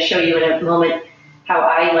 I'm going to show you in a moment how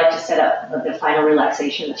I like to set up the final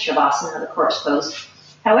relaxation with Shavasana, the corpse pose.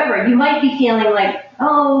 However, you might be feeling like,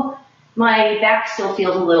 oh, my back still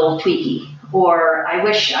feels a little tweaky, or I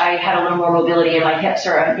wish I had a little more mobility in my hips,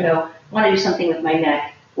 or want to do something with my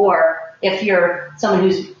neck. Or if you're someone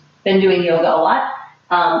who's been doing yoga a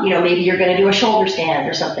lot, maybe you're going to do a shoulder stand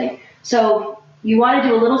or something. So you want to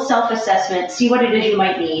do a little self-assessment, see what it is you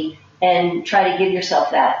might need, and try to give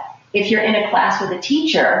yourself that. If you're in a class with a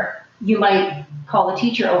teacher, you might call the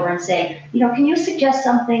teacher over and say, can you suggest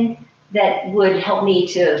something that would help me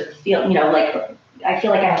to feel, like I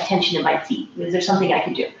feel like I have tension in my feet. Is there something I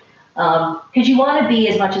could do? Because you want to be,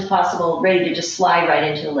 as much as possible, ready to just slide right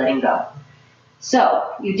into letting go.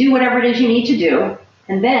 So you do whatever it is you need to do,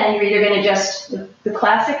 and then you're either going to the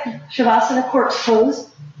classic Shavasana corpse pose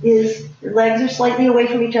is your legs are slightly away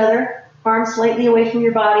from each other, arms slightly away from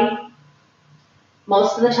your body.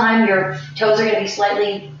 Most of the time, your toes are going to be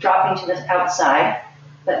slightly dropping to the outside,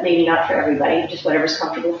 but maybe not for everybody, just whatever's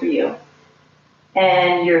comfortable for you.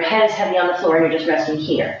 And your head is heavy on the floor, and you're just resting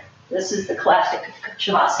here. This is the classic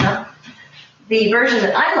Shavasana. The version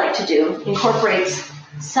that I like to do incorporates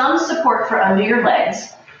some support for under your legs.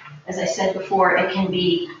 As I said before, it can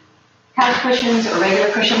be couch cushions or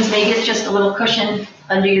regular cushions. Maybe it's just a little cushion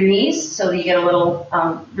under your knees so that you get a little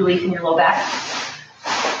relief in your low back.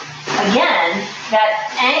 Again,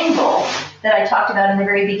 that angle that I talked about in the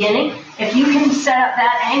very beginning, if you can set up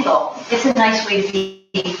that angle, it's a nice way to be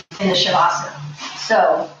in the Shavasana.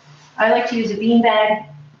 So I like to use a beanbag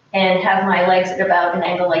and have my legs at about an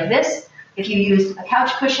angle like this. If you use a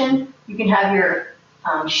couch cushion, you can have your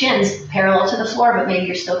shins parallel to the floor, but maybe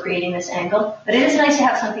you're still creating this angle. But it is nice to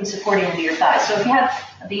have something supporting under your thighs. So if you have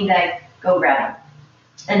a beanbag, go grab one.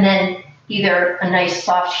 And then either a nice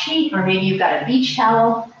soft sheet, or maybe you've got a beach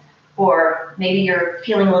towel, or maybe you're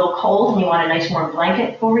feeling a little cold and you want a nice warm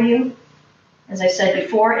blanket over you. As I said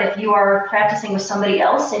before, if you are practicing with somebody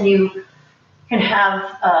else and you can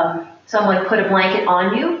have someone put a blanket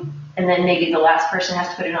on you, and then maybe the last person has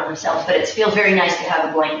to put it on themselves, but it feels very nice to have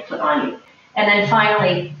a blanket put on you. And then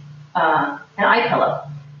finally, an eye pillow.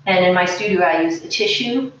 And in my studio, I use the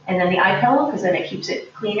tissue and then the eye pillow, because then it keeps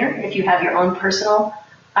it cleaner. If you have your own personal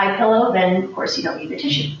eye pillow, then of course you don't need the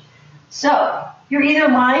tissue. So you're either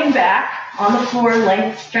lying back on the floor,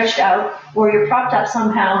 legs stretched out, or you're propped up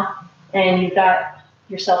somehow and you've got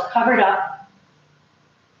yourself covered up.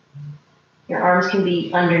 Your arms can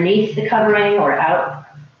be underneath the covering or out,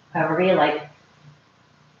 however you like.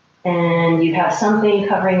 And you have something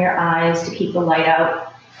covering your eyes to keep the light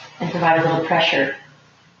out and provide a little pressure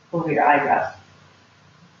over your eyebrows.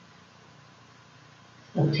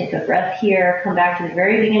 So take a breath here, come back to the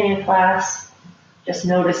very beginning of class, just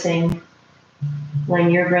noticing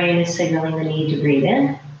when your brain is signaling the need to breathe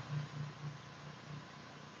in.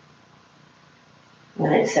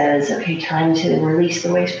 When it says, okay, time to release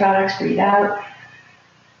the waste products, breathe out.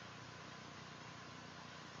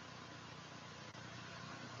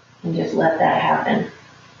 And just let that happen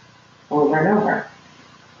over and over.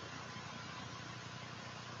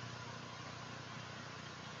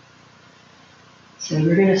 So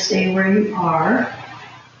you're going to stay where you are.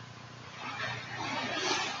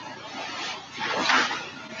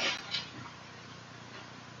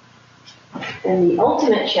 And the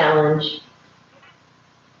ultimate challenge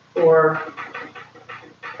for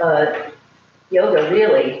yoga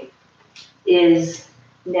really is,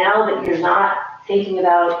 now that you're not thinking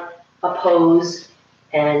about a pose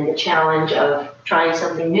and the challenge of trying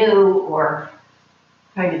something new or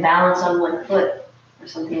trying to balance on one foot or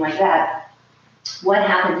something like that, what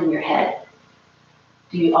happens in your head?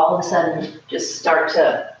 Do you all of a sudden just start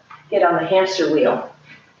to get on the hamster wheel?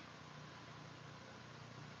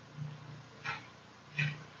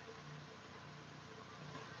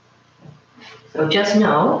 So just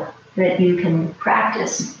know that you can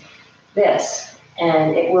practice this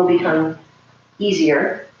and it will become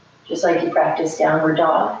easier, just like you practice downward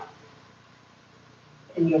dog,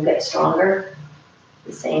 and you'll get stronger.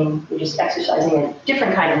 The same, you're just exercising a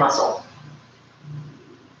different kind of muscle.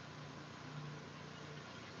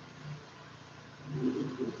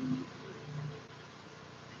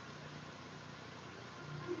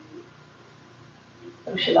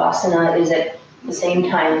 So Shavasana is at the same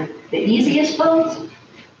time the easiest pose,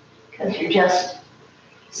 because you're just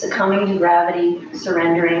succumbing to gravity,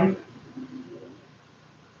 surrendering.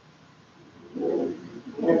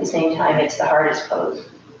 And at the same time, it's the hardest pose,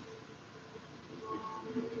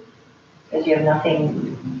 because you have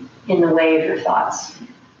nothing in the way of your thoughts.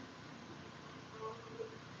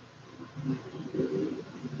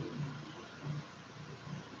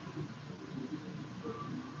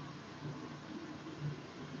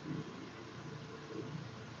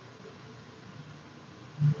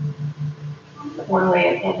 One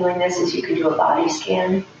way of handling this is you can do a body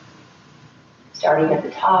scan, starting at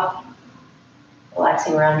the top,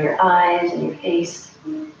 relaxing around your eyes and your face,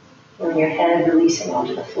 feeling your head releasing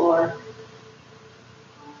onto the floor,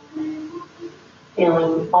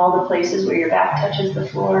 feeling all the places where your back touches the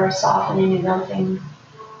floor, softening and melting,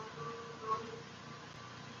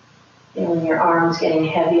 feeling your arms getting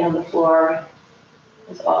heavy on the floor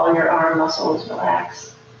as all your arm muscles relax.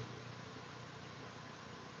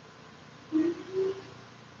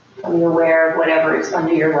 Becoming aware of whatever is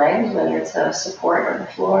under your legs, whether it's a support or the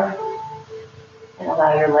floor, and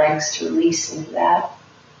allow your legs to release into that.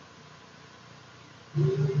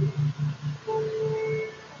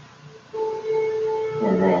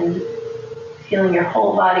 And then feeling your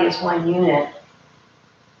whole body as one unit,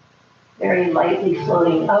 very lightly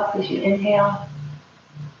floating up as you inhale,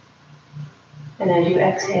 and as you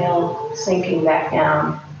exhale, sinking back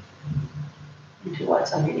down into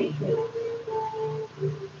what's underneath you.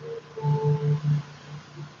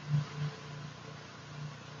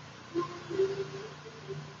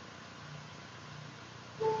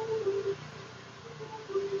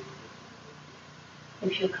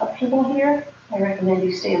 If you're comfortable here, I recommend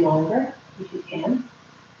you stay longer if you can.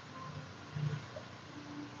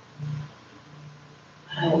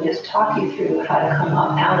 I will just talk you through how to come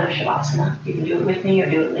up out of Shavasana. You can do it with me or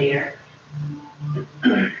do it later.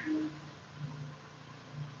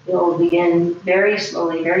 You'll begin very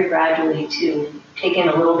slowly, very gradually to take in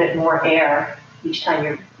a little bit more air each time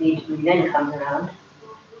your need to breathe in comes around.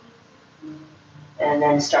 And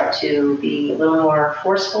then start to be a little more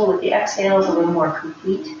forceful with the exhales, a little more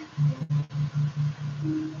complete.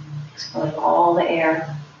 Expelling all the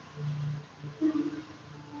air. And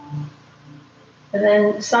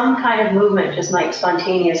then some kind of movement just might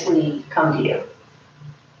spontaneously come to you.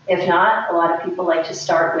 If not, a lot of people like to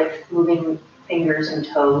start with moving fingers and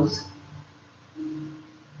toes, and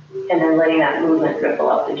then letting that movement ripple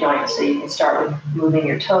up the joints. So you can start with moving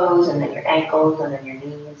your toes, and then your ankles, and then your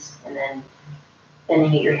knees, and then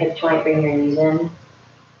bending at your hip joint, bring your knees in.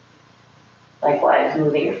 Likewise,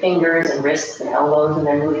 moving your fingers and wrists and elbows, and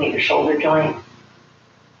then moving at your shoulder joint.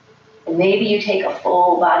 And maybe you take a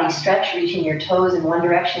full body stretch, reaching your toes in one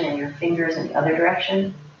direction and your fingers in the other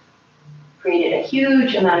direction. Created a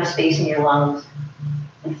huge amount of space in your lungs,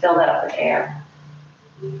 and fill that up with air.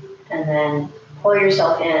 And then pull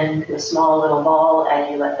yourself into a small little ball as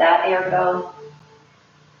you let that air go.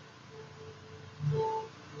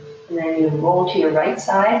 And then you roll to your right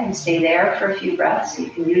side and stay there for a few breaths. You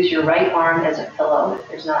can use your right arm as a pillow if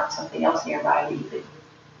there's not something else nearby that you could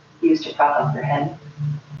use to prop up your head.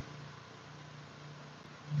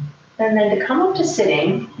 And then to come up to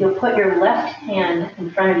sitting, you'll put your left hand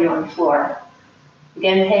in front of you on the floor.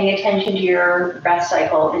 Again, paying attention to your breath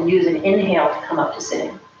cycle, and use an inhale to come up to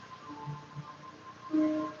sitting.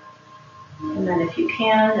 And then if you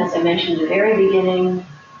can, as I mentioned at the very beginning,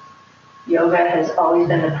 yoga has always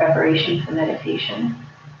been the preparation for meditation.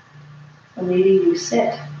 So maybe you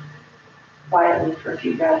sit quietly for a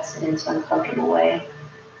few breaths in some comfortable way.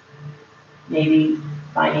 Maybe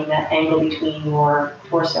finding that angle between your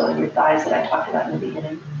torso and your thighs that I talked about in the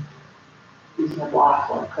beginning, using a block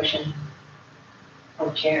or a cushion or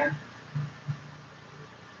a chair.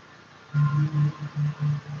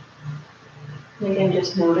 And again,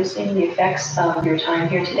 just noticing the effects of your time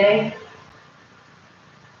here today.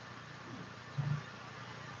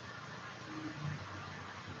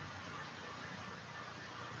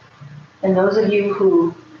 And those of you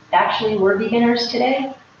who actually were beginners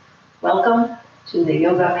today, welcome to the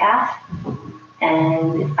yoga path.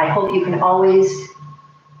 And I hope you can always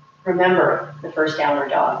remember the first downward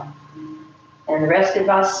dog. And the rest of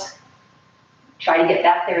us, try to get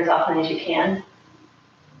back there as often as you can.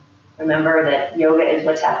 Remember that yoga is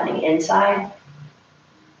what's happening inside.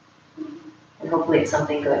 And hopefully it's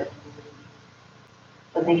something good.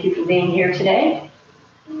 So thank you for being here today.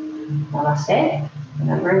 Namaste.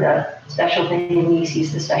 Remember, the special thing in me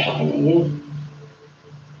sees the special thing in you.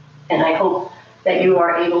 And I hope that you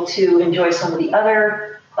are able to enjoy some of the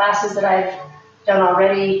other classes that I've done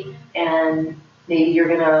already, and maybe you're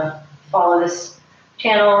gonna follow this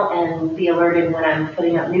channel and be alerted when I'm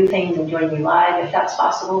putting up new things and join me live if that's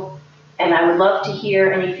possible. And I would love to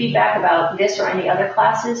hear any feedback about this or any other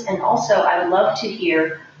classes, and also I would love to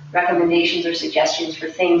hear recommendations or suggestions for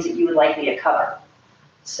things that you would like me to cover.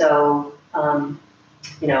 So,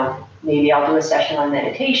 you know, maybe I'll do a session on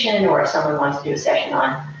meditation, or if someone wants to do a session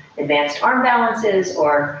on advanced arm balances,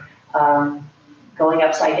 or going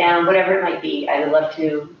upside down, whatever it might be. I would love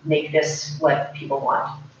to make this what people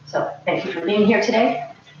want. So thank you for being here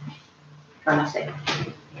today. Namaste.